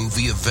 one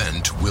movie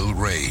event will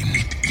reign.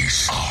 It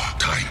is our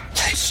time.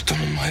 They stole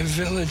my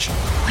village.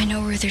 I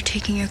know where they're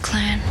taking your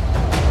clan.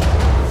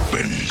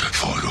 Bend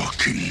for your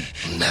king.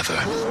 Never.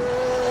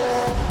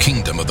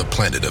 Kingdom of the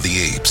Planet of the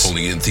Apes.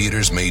 Only in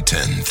theaters May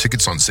 10th.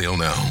 Tickets on sale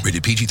now.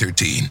 Rated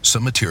PG-13.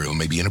 Some material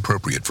may be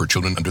inappropriate for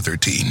children under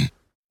 13.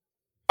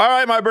 All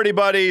right, my birdie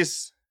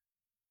buddies.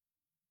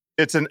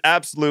 It's an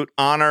absolute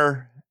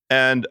honor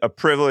and a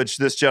privilege.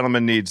 This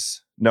gentleman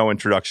needs no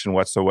introduction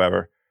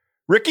whatsoever.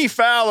 Rickie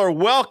Fowler,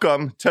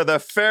 welcome to the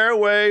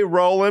Fairway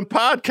Rolling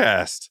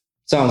Podcast.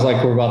 Sounds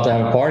like we're about to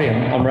have a party.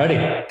 I'm ready.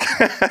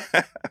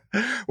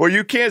 Well,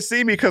 you can't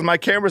see me because my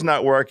camera's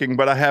not working,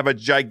 but I have a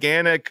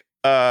gigantic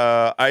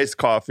iced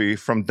coffee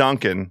from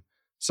Dunkin'.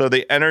 So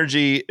the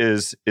energy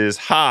is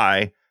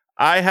high.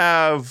 I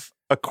have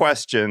a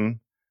question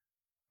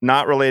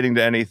not relating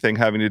to anything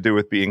having to do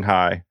with being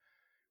high.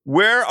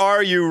 Where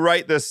are you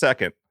right this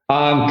second?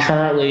 I'm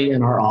currently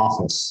in our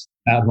office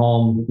at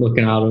home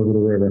looking out over the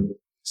river.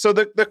 So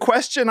the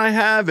question I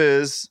have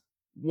is,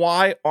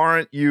 why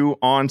aren't you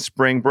on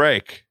spring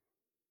break?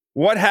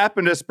 What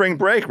happened to spring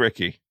break,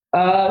 Rickie?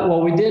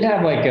 Well, we did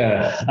have like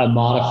a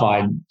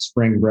modified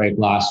spring break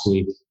last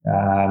week. It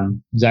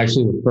was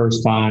actually the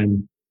first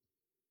time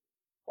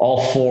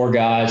all four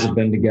guys have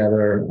been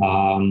together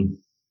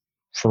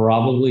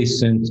probably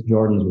since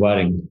Jordan's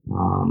wedding.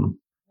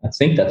 I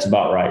think that's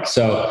about right.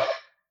 So,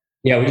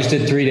 yeah, we just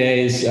did 3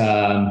 days.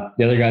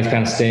 The other guys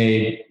kind of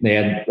stayed. They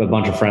had a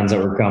bunch of friends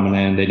that were coming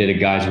in. They did a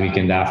guys'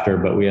 weekend after,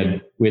 but we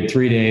had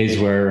 3 days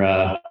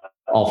where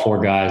all four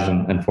guys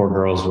and four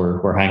girls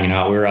were hanging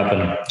out. We were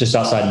up just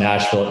outside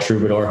Nashville at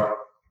Troubadour.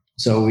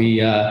 So we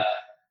had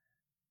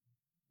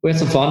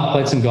some fun,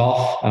 played some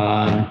golf.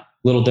 A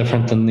little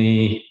different than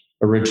the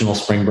original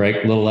spring break,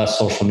 a little less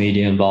social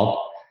media involved.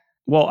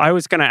 Well, I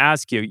was going to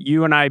ask you,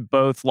 you and I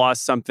both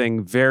lost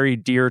something very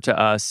dear to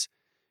us.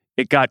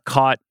 It got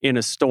caught in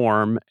a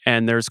storm,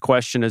 and there's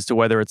question as to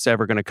whether it's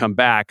ever going to come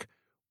back.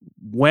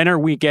 When are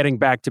we getting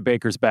back to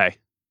Baker's Bay?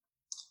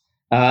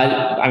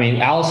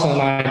 Allison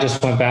and I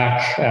just went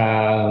back,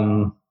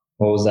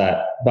 what was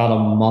that? About a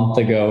month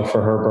ago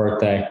for her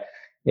birthday.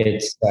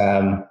 It's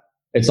on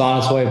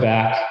its way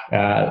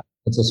back.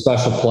 It's a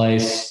special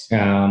place.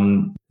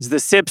 Is the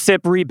Sip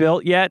Sip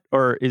rebuilt yet,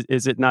 or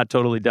is it not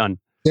totally done?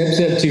 Sip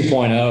Sip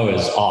 2.0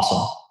 is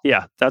awesome.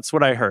 Yeah, that's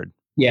what I heard.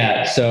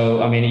 Yeah.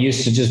 So, it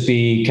used to just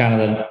be kind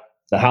of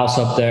the house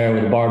up there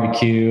with a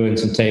barbecue and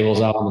some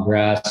tables out on the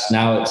grass.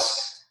 Now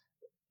it's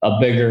a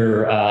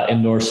bigger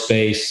indoor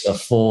space, a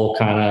full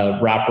kind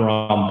of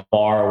wraparound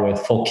bar with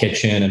full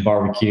kitchen and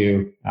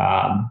barbecue,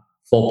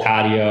 full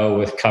patio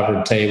with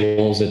covered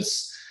tables.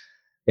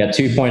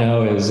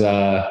 2.0 is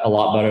a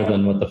lot better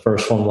than what the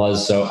first one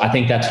was. So I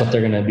think that's what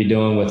they're going to be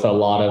doing with a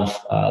lot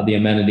of the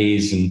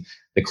amenities, and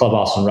the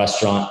clubhouse and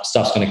restaurant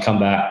stuff's going to come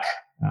back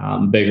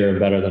bigger and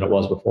better than it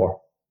was before.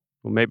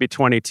 Well, maybe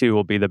 22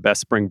 will be the best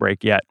spring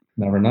break yet.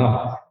 Never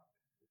know.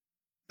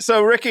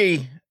 So,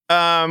 Ricky,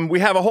 we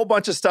have a whole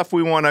bunch of stuff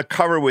we want to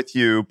cover with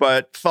you,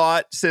 but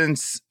thought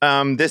since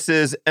this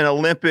is an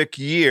Olympic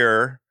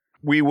year,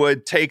 we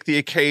would take the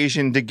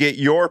occasion to get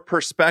your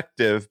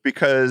perspective,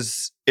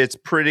 because it's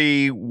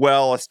pretty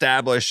well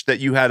established that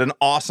you had an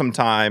awesome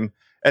time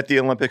at the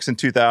Olympics in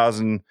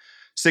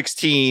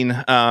 2016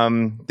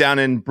 down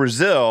in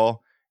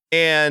Brazil.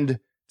 And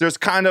there's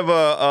kind of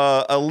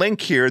a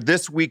link here.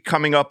 This week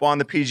coming up on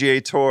the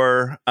PGA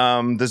Tour,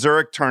 the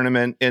Zurich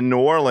tournament in New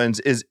Orleans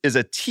is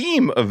a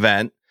team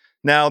event.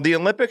 Now, the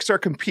Olympics are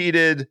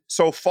competed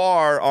so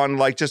far on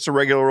like just a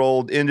regular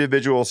old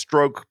individual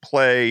stroke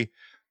play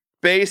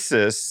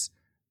basis.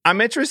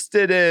 I'm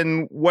interested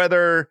in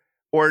whether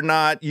or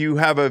not you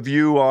have a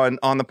view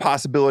on the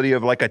possibility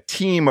of like a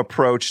team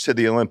approach to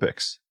the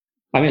Olympics.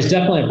 I mean, it's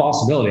definitely a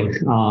possibility.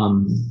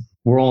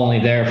 We're only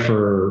there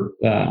for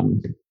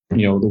the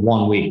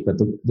 1 week, but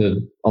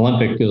the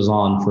Olympic goes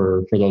on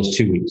for those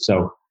 2 weeks.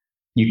 So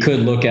you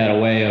could look at a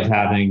way of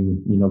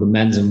having, the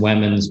men's and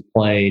women's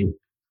played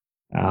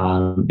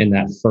in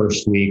that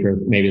first week, or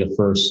maybe the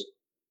first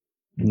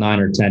 9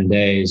 or 10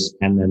 days.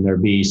 And then there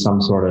be some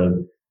sort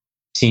of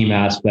team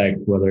aspect,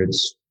 whether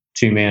it's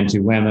 2-man,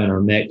 2 women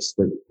or mixed.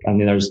 But I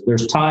mean,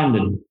 there's time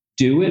to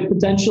do it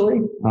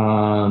potentially.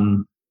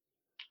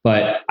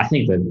 But I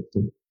think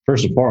that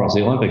first and foremost,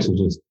 the Olympics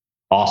was just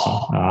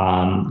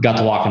awesome. Got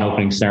to walk in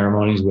opening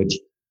ceremonies, which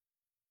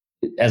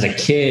as a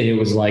kid, it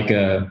was like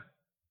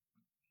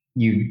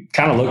you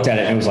kind of looked at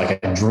it and it was like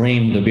a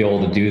dream to be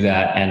able to do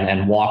that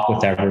and walk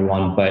with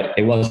everyone. But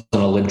it wasn't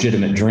a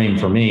legitimate dream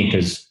for me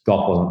because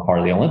golf wasn't part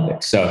of the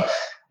Olympics. So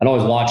I'd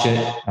always watch it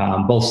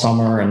both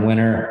summer and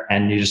winter.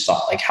 And you just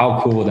thought, like,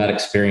 how cool would that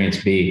experience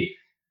be?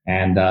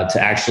 And to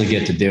actually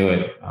get to do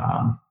it.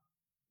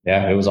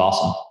 It was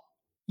awesome.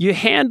 You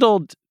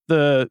handled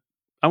I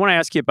want to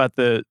ask you about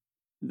the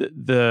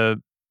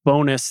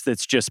bonus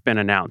that's just been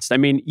announced. I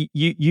mean,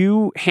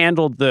 you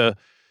handled the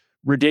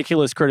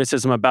ridiculous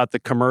criticism about the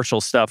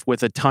commercial stuff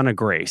with a ton of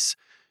grace.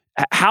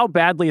 How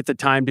badly at the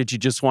time did you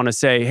just want to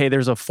say, hey,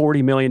 there's a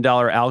 $40 million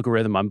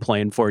algorithm I'm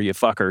playing for, you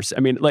fuckers?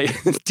 I mean, like,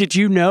 did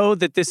you know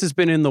that this has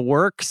been in the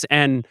works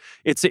and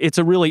it's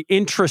a really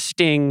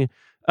interesting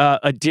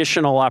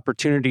additional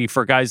opportunity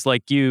for guys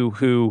like you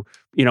who,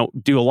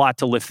 do a lot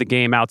to lift the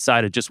game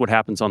outside of just what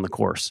happens on the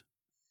course?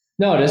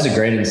 No, it is a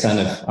great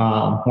incentive.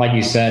 Like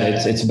you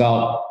said, it's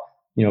about,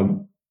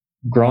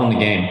 growing the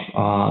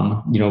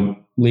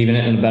game, leaving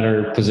it in a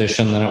better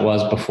position than it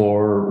was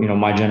before,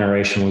 my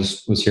generation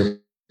was here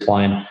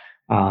playing.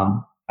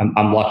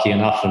 I'm lucky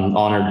enough and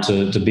honored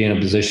to be in a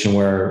position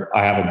where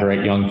I have a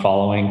great young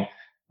following,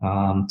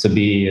 to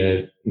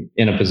be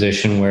in a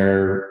position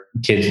where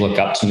kids look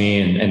up to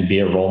me and be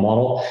a role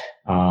model.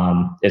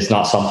 It's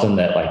not something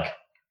that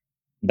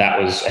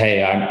that was,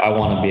 hey, I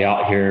want to be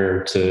out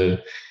here to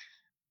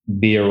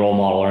be a role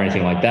model or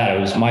anything like that. It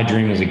was my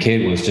dream as a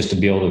kid was just to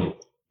be able to,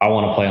 I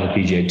want to play on the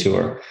PGA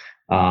Tour.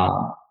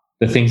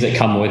 The things that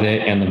come with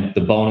it and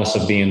the bonus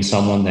of being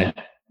someone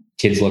that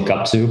kids look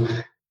up to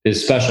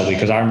is special,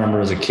 because I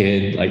remember as a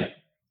kid, like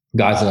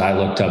guys that I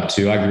looked up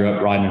to, I grew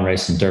up riding and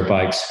racing dirt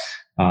bikes.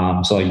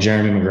 So like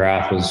Jeremy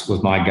McGrath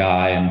was my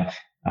guy,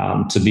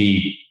 and to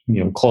be,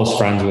 close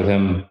friends with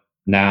him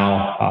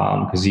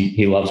now, because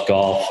he loves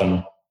golf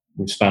and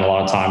we've spent a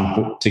lot of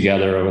time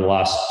together over the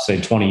last, say,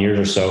 20 years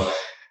or so.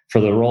 For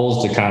the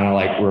roles to kind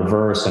of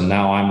reverse, and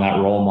now I'm that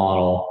role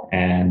model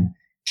and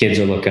kids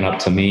are looking up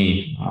to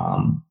me.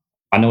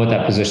 I know what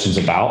that position's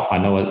about. I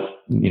know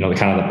what, the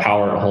kind of the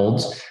power it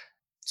holds.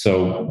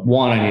 So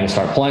one, I need to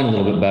start playing a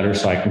little bit better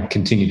so I can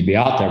continue to be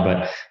out there.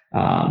 But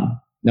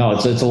no,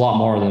 it's a lot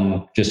more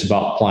than just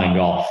about playing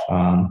golf,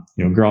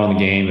 growing the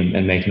game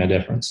and making a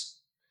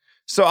difference.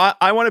 So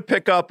I want to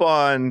pick up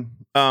on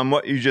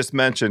what you just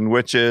mentioned,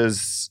 which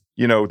is,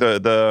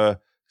 the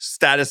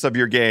status of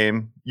your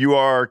game. You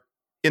are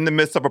in the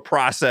midst of a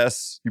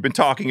process. You've been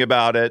talking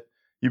about it.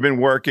 You've been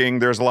working.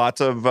 There's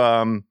lots of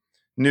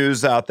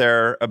news out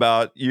there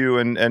about you,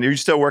 and you're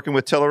still working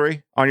with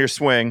Tillery on your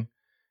swing.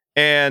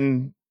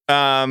 And,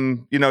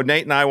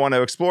 Nate and I want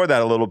to explore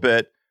that a little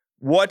bit.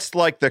 What's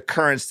the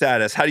current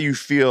status? How do you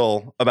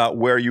feel about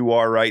where you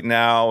are right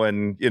now?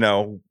 And,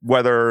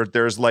 whether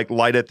there's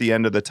light at the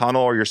end of the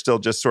tunnel or you're still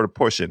just sort of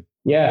pushing?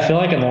 Yeah, I feel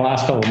like in the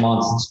last couple of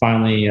months, it's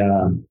finally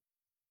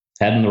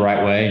heading the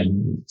right way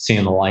and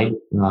seeing the light.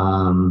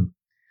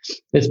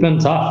 It's been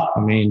tough. I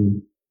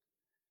mean,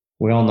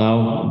 we all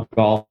know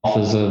golf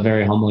is a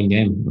very humbling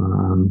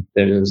game.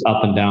 There's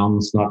up and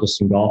downs, not just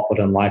in golf, but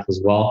in life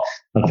as well.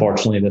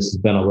 Unfortunately, this has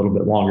been a little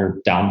bit longer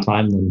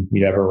downtime than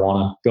you'd ever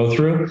want to go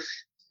through.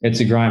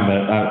 It's a grind,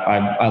 but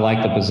I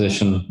like the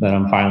position that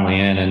I'm finally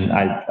in. And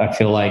I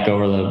feel like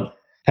over the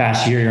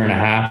past year and a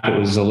half, it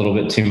was a little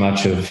bit too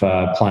much of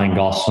playing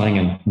golf swing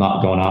and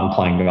not going out and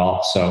playing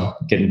golf. So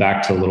getting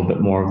back to a little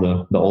bit more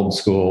of the old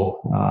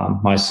school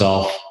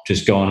myself,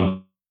 just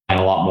going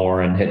a lot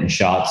more and hitting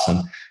shots.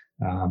 And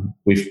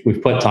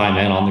we've put time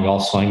in on the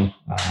golf swing.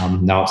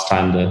 Now it's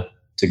time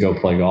to go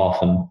play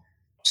golf and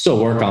still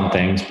work on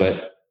things,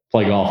 but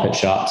play golf, hit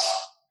shots.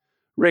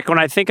 Rick, when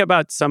I think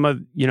about some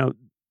of,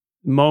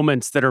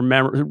 moments that are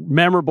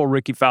memorable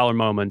Rickie Fowler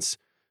moments,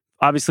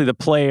 obviously the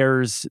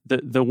players,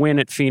 the win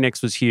at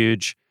Phoenix was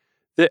huge.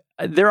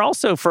 There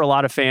also, for a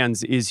lot of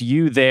fans, is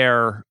you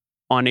there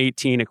on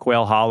 18 at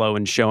Quail Hollow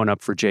and showing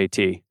up for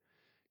JT.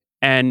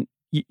 And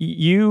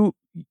you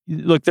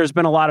look, there's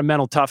been a lot of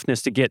mental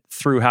toughness to get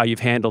through how you've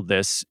handled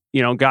this.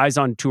 Guys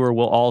on tour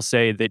will all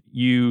say that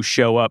you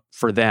show up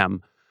for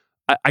them.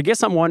 I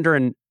guess I'm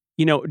wondering,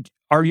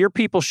 are your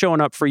people showing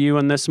up for you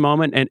in this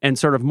moment? And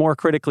sort of more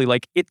critically,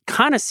 like, it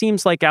kind of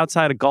seems like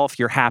outside of golf,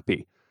 you're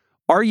happy.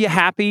 Are you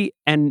happy?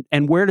 And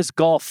where does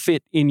golf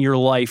fit in your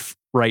life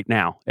right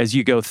now as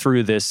you go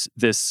through this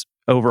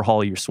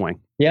overhaul of your swing?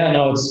 Yeah,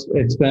 no,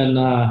 it's been,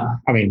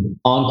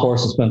 on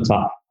course, it's been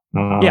tough.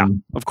 Yeah,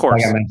 of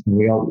course. Like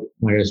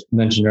I just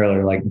mentioned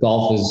earlier, like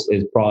golf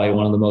is probably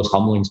one of the most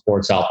humbling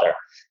sports out there.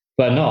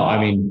 But no,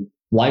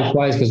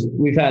 life-wise, because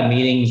we've had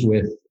meetings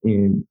with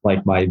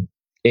like my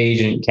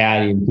agent,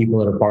 caddy, and people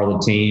that are part of the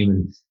team,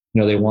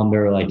 and they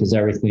wonder, like, is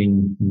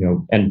everything,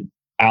 and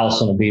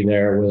Allison will be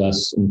there with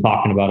us and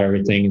talking about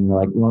everything, and they're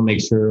like, we want to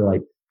make sure,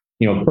 like,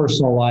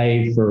 personal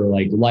life or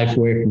like life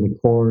away from the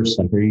course,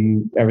 like,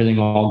 everything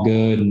all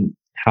good, and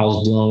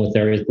how's dealing with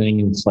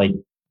everything? And it's like,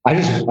 I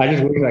just wish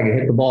I could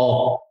hit the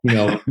ball,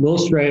 a little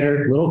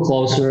straighter, a little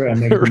closer, and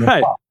make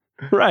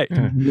right.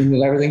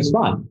 Everything's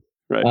fine.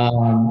 Right.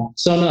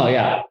 So no,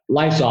 yeah,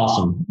 life's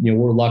awesome.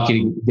 We're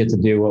lucky to get to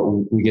do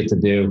what we get to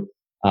do.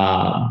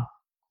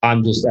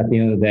 I'm just, at the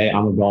end of the day,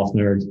 I'm a golf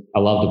nerd. I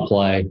love to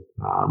play.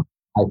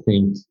 I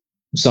think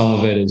some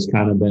of it has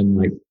kind of been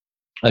like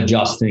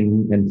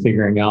adjusting and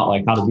figuring out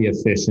like how to be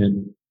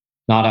efficient,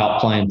 not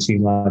out playing too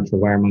much or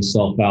wearing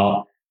myself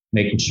out,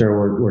 making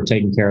sure we're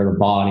taking care of the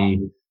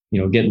body,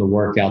 getting the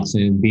workouts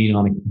in, being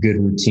on a good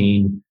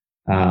routine.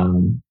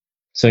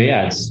 So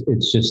yeah,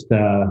 it's just,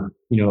 a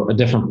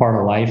different part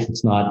of life.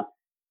 It's not,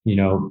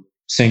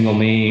 single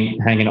me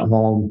hanging at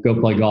home, go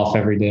play golf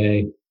every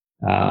day,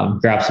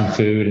 grab some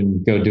food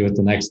and go do it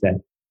the next day,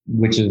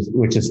 which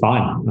is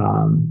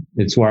fine.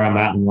 It's where I'm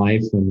at in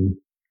life, and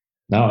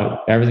no,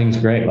 everything's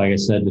great. Like I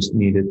said, just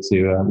needed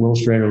to a little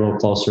straighter, a little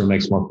closer,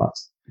 make some more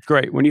putts.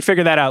 Great. When you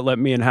figure that out, let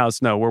me and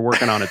House know. We're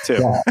working on it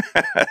too.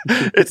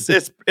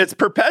 It's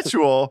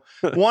perpetual.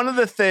 One of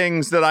the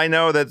things that I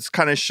know that's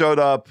kind of showed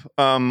up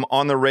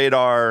on the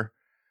radar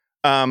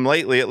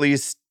lately, at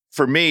least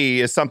for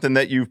me, is something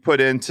that you've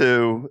put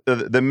into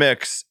the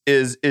mix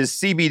is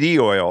CBD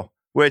oil,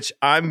 which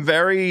I'm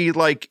very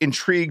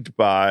intrigued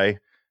by.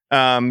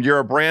 You're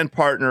a brand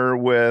partner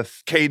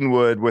with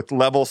Cadenwood, with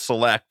Level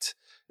Select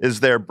is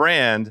their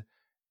brand,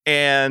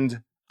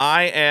 and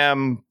I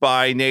am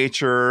by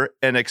nature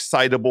an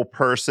excitable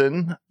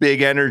person,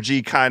 big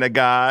energy kind of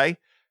guy.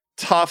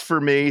 Tough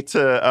for me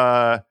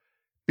to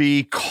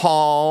be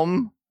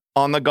calm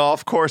on the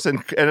golf course,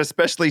 and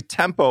especially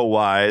tempo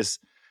wise.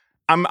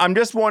 I'm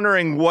just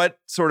wondering what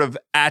sort of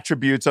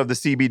attributes of the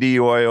CBD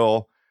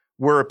oil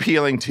were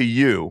appealing to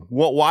you.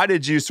 Why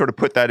did you sort of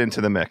put that into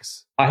the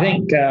mix? I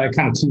think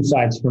kind of two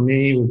sides for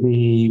me would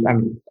be, a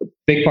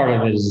big part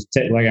of it is,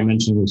 like I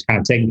mentioned, was kind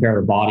of taking care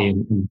of the body,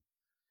 and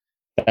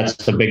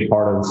that's a big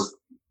part of,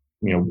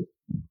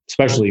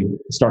 especially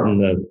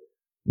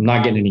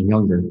not getting any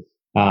younger.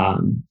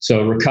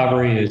 So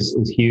recovery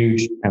is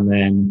huge. And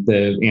then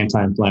the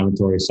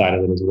anti-inflammatory side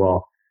of it as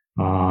well.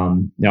 I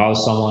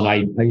was someone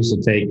I used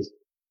to take,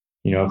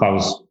 if I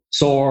was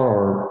sore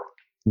or,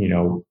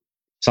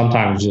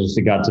 sometimes just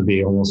it got to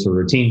be almost a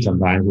routine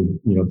sometimes,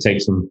 take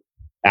some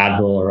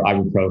Advil or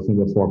ibuprofen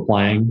before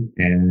playing,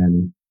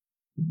 and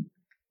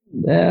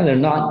they're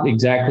not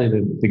exactly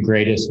the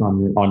greatest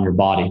on your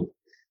body.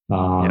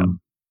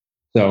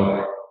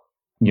 So,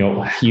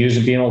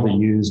 being able to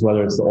use,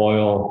 whether it's the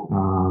oil,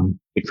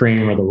 the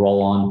cream or the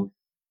roll-on,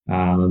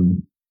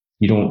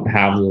 you don't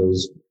have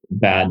those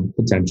bad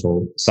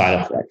potential side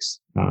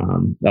effects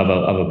of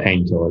a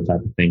painkiller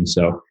type of thing.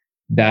 So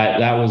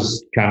that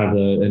was kind of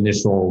the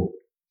initial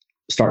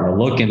starting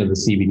to look into the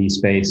CBD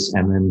space,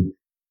 and then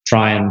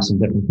trying some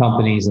different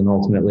companies, and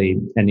ultimately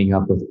ending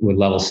up with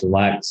Level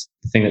Select.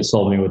 The thing that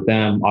sold me with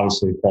them,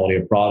 obviously the quality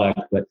of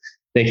product, but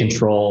they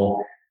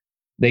control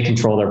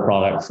their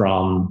product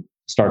from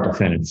start to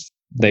finish.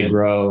 They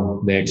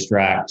grow, they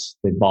extract,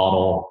 they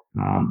bottle.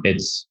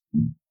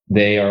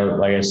 They are,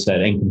 like I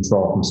said, in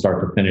control from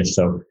start to finish.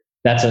 So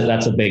that's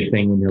a big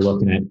thing when you're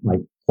looking at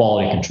like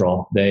quality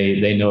control.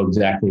 They know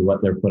exactly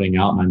what they're putting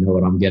out, and I know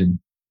what I'm getting.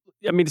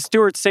 I mean,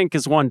 Stewart Cink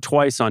has won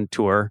twice on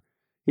tour.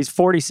 He's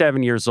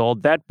 47 years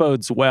old. That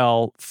bodes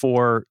well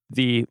for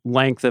the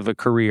length of a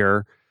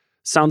career.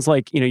 Sounds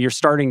like, you're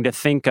starting to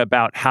think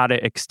about how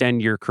to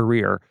extend your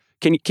career.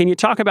 Can you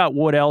talk about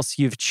what else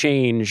you've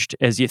changed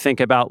as you think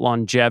about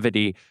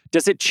longevity?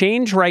 Does it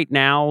change right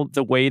now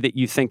the way that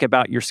you think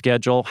about your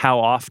schedule, how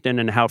often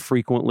and how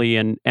frequently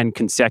and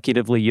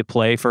consecutively you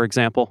play, for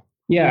example?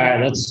 Yeah,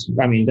 that's,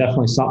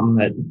 definitely something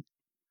that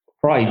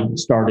probably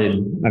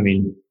started,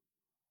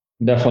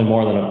 definitely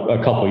more than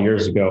a couple of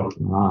years ago.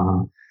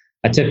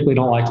 I typically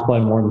don't like to play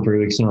more than 3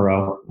 weeks in a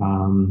row.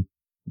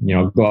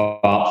 Go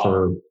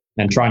out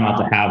and try not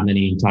to have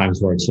many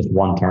times where it's just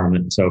one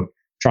tournament. So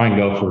try and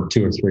go for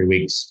 2 or 3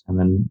 weeks and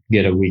then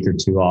get a week or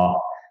two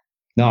off.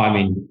 No,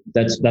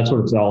 that's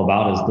what it's all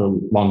about, is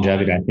the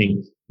longevity. I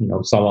think,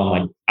 someone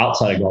like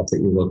outside of golf that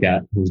you look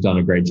at who's done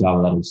a great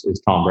job of that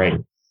is Tom Brady.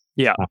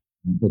 Yeah.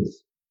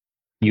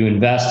 You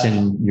invest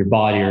in your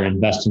body or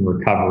invest in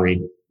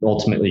recovery.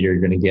 Ultimately, you're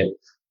going to get,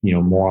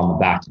 more on the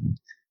back end.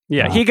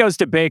 Yeah, he goes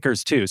to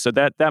Baker's too, so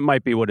that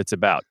might be what it's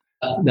about.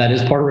 That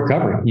is part of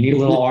recovery. You need a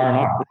little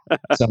R&R.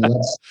 So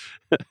that's,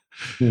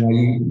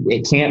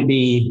 it can't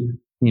be,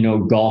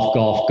 golf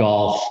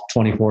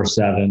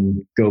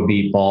 24/7, go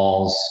beat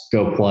balls,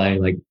 go play.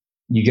 Like,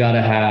 you got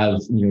to have,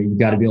 you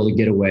got to be able to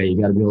get away.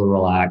 You got to be able to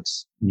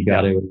relax. You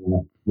got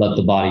to let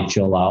the body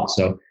chill out.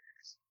 So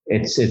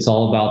it's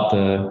all about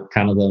the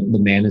kind of the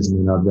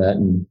management of that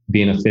and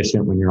being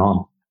efficient when you're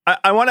on.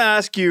 I want to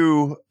ask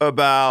you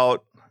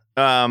about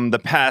the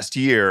past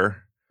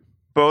year,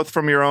 both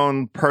from your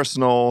own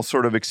personal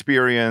sort of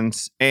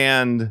experience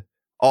and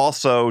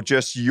also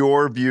just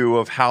your view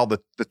of how the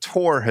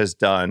tour has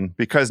done,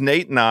 because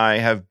Nate and I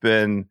have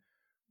been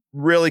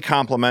really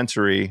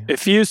complimentary.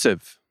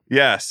 Effusive.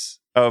 Yes.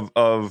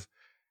 Of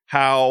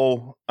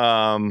how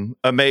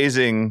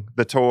amazing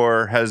the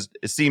tour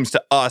it seems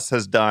to us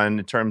has done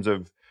in terms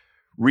of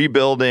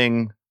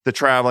rebuilding the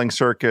traveling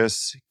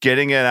circus,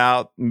 getting it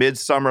out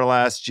midsummer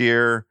last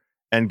year,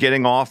 and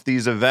getting off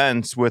these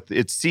events with,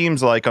 it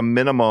seems like, a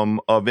minimum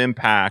of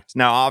impact.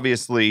 Now,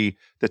 obviously,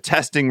 the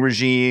testing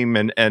regime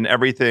and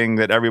everything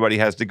that everybody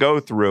has to go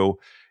through,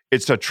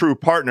 it's a true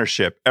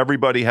partnership.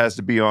 Everybody has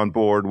to be on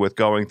board with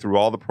going through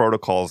all the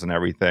protocols and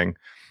everything.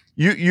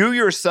 You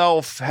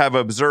yourself have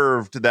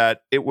observed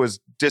that it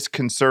was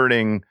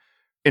disconcerting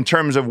in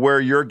terms of where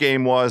your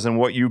game was and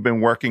what you've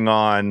been working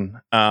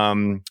on,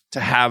 to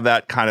have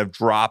that kind of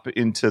drop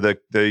into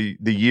the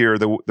year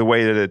the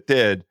way that it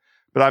did.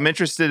 But I'm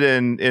interested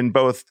in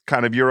both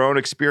kind of your own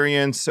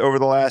experience over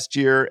the last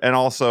year and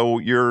also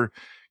your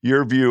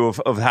view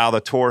of how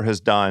the tour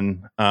has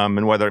done,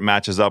 and whether it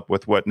matches up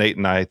with what Nate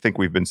and I think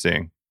we've been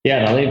seeing.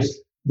 Yeah, no,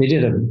 they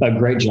did a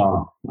great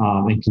job,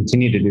 and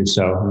continue to do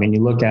so.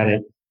 You look at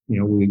it,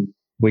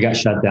 we got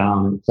shut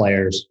down at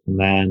Players, and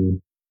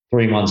then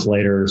 3 months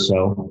later or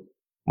so,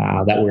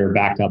 that we were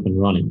back up and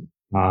running.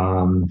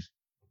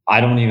 I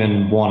don't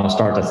even want to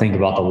start to think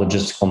about the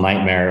logistical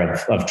nightmare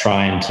of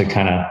trying to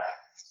kind of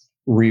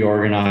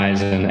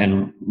reorganize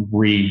and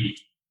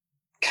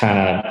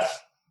kind of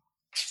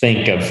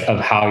think of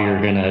how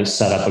you're going to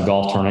set up a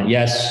golf tournament.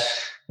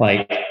 Yes,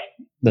 like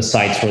the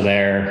sites were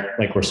there,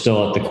 like we're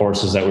still at the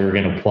courses that we were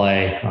going to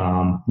play.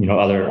 I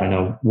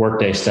know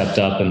Workday stepped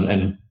up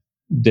and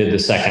did the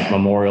second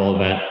Memorial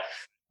event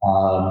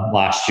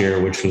last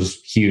year, which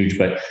was huge.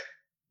 But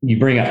you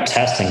bring up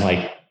testing,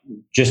 like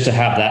just to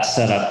have that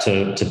set up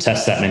to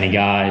test that many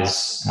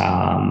guys,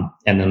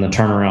 and then the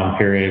turnaround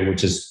period,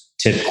 which is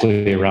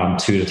typically around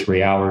 2 to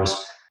 3 hours.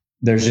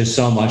 There's just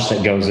so much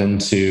that goes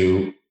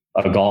into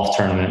a golf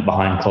tournament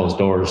behind closed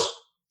doors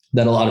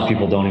that a lot of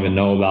people don't even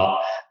know about.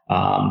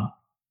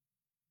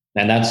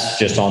 And that's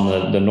just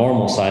on the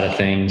normal side of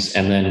things.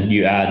 And then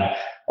you add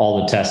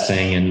all the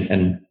testing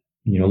and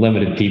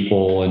limited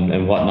people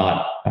and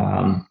whatnot.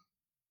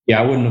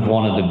 I wouldn't have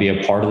wanted to be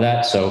a part of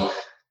that. So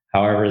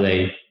however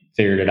they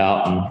figured it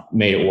out and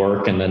made it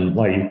work. And then,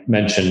 like you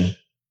mentioned,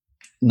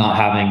 not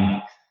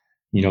having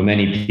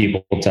many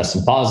people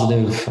testing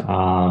positive,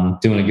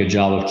 doing a good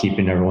job of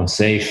keeping everyone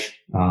safe.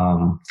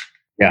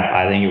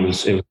 I think it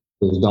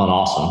was done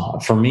awesome.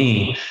 For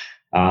me,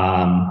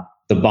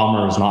 the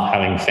bummer is not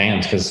having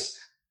fans, because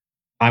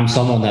I'm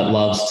someone that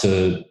loves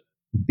to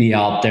be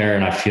out there,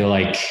 and I feel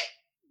like,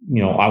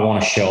 I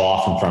want to show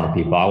off in front of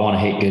people. I want to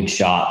hit good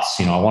shots.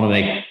 I want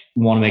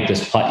to make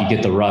this putt. You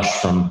get the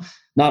rush from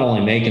not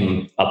only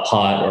making a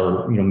putt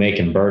or,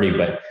 making birdie,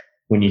 but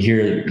when you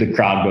hear the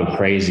crowd go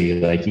crazy,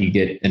 like you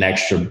get an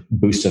extra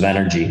boost of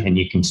energy and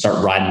you can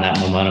start riding that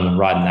momentum and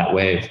riding that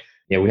wave.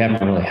 Yeah, we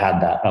haven't really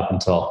had that up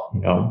until,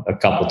 a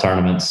couple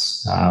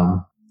tournaments.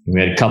 We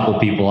had a couple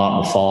people out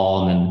in the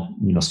fall,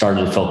 and then,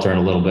 started to filter in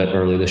a little bit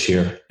early this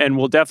year. And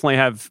we'll definitely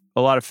have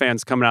a lot of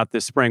fans coming out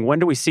this spring. When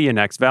do we see you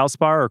next?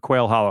 Valspar or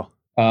Quail Hollow?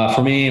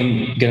 For me,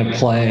 I'm going to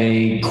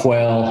play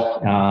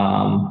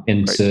Quail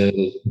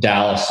into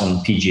Dallas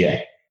and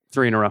PGA.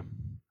 3 in a row.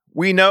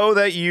 We know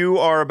that you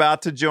are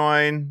about to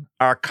join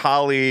our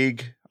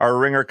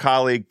Ringer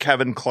colleague,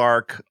 Kevin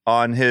Clark,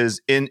 on his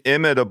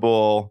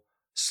inimitable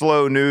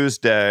Slow News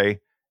Day.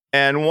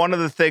 And one of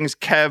the things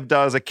Kev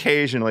does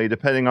occasionally,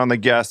 depending on the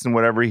guest and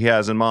whatever he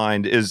has in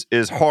mind, is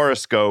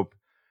horoscope.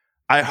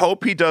 I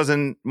hope he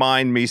doesn't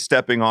mind me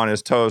stepping on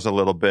his toes a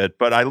little bit,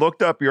 but I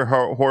looked up your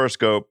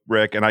horoscope,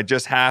 Rick, and I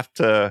just have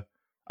to,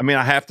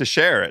 I have to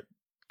share it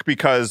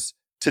because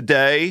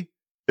today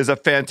is a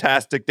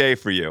fantastic day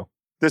for you.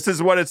 This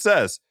is what it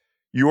says.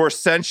 Your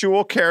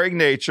sensual, caring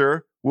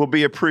nature will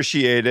be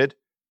appreciated,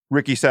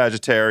 Ricky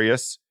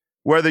Sagittarius.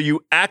 Whether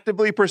you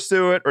actively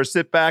pursue it or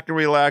sit back and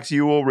relax,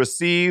 you will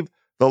receive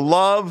the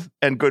love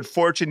and good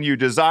fortune you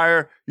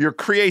desire. Your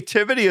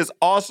creativity is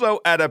also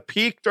at a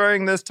peak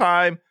during this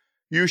time.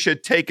 You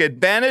should take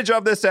advantage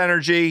of this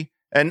energy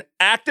and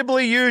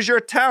actively use your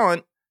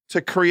talent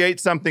to create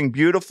something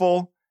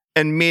beautiful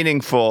and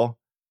meaningful.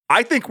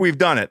 I think we've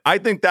done it. I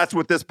think that's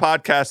what this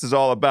podcast is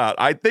all about.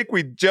 I think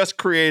we just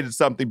created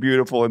something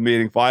beautiful and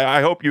meaningful.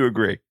 I hope you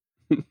agree.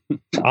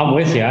 I'm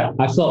with you.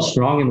 I felt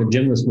strong in the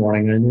gym this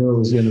morning. I knew it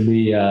was going to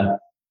be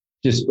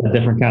just a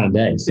different kind of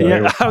day. So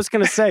yeah, I was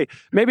going to say,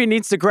 maybe he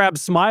needs to grab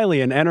Smiley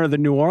and enter the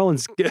New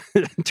Orleans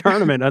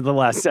tournament at the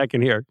last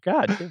second here.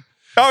 God.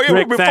 Oh, yeah.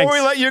 Rick, before thanks.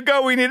 we let you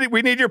go, we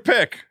need your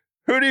pick.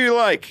 Who do you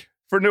like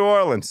for New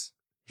Orleans?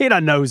 He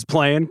doesn't know who's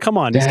playing. Come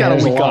on. He's got a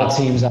there's week a lot off. of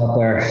teams out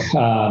there.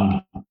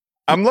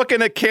 I'm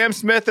looking at Cam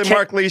Smith and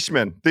Mark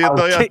Leishman, the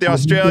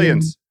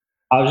Australians.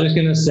 I was just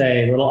going to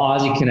say, little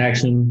Aussie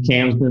connection.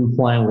 Cam's been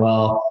playing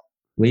well.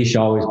 Leash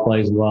always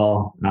plays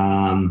well.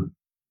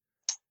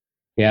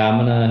 Yeah,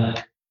 I'm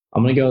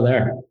gonna go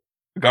there.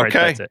 All right,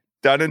 Okay, that's it.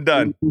 done and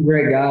done.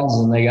 Great guys,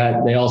 and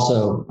they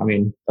also,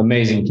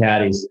 amazing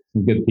caddies,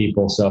 some good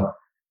people. So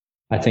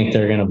I think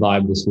they're gonna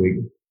vibe this week.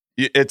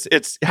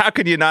 It's how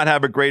could you not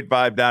have a great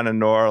vibe down in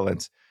New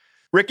Orleans?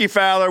 Ricky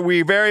Fowler,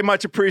 we very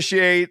much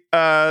appreciate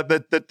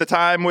the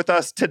time with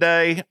us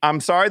today. I'm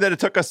sorry that it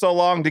took us so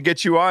long to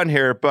get you on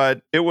here,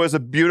 but it was a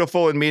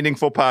beautiful and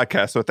meaningful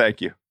podcast. So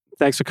thank you.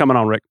 Thanks for coming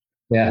on, Rick.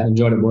 Yeah,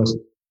 enjoyed it, boys.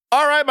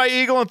 All right, my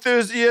Eagle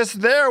enthusiasts,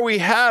 there we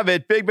have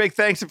it. Big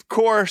thanks, of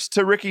course,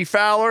 to Ricky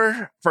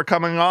Fowler for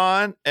coming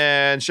on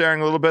and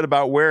sharing a little bit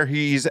about where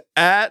he's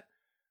at.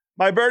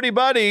 My birdie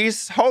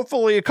buddies,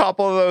 hopefully a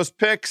couple of those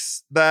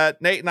picks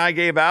that Nate and I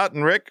gave out,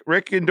 and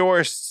Rick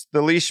endorsed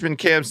the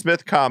Leishman-Cam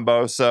Smith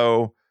combo,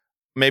 so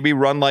maybe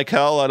run like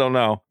hell, I don't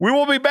know. We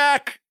will be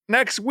back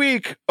next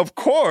week, of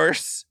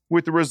course,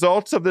 with the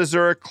results of the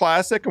Zurich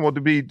Classic, and we'll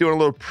be doing a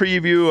little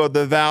preview of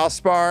the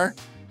Valspar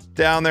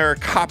down there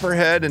at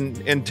Copperhead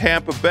in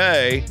Tampa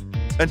Bay.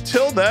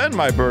 Until then,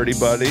 my birdie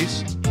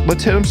buddies,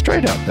 let's hit them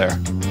straight out there.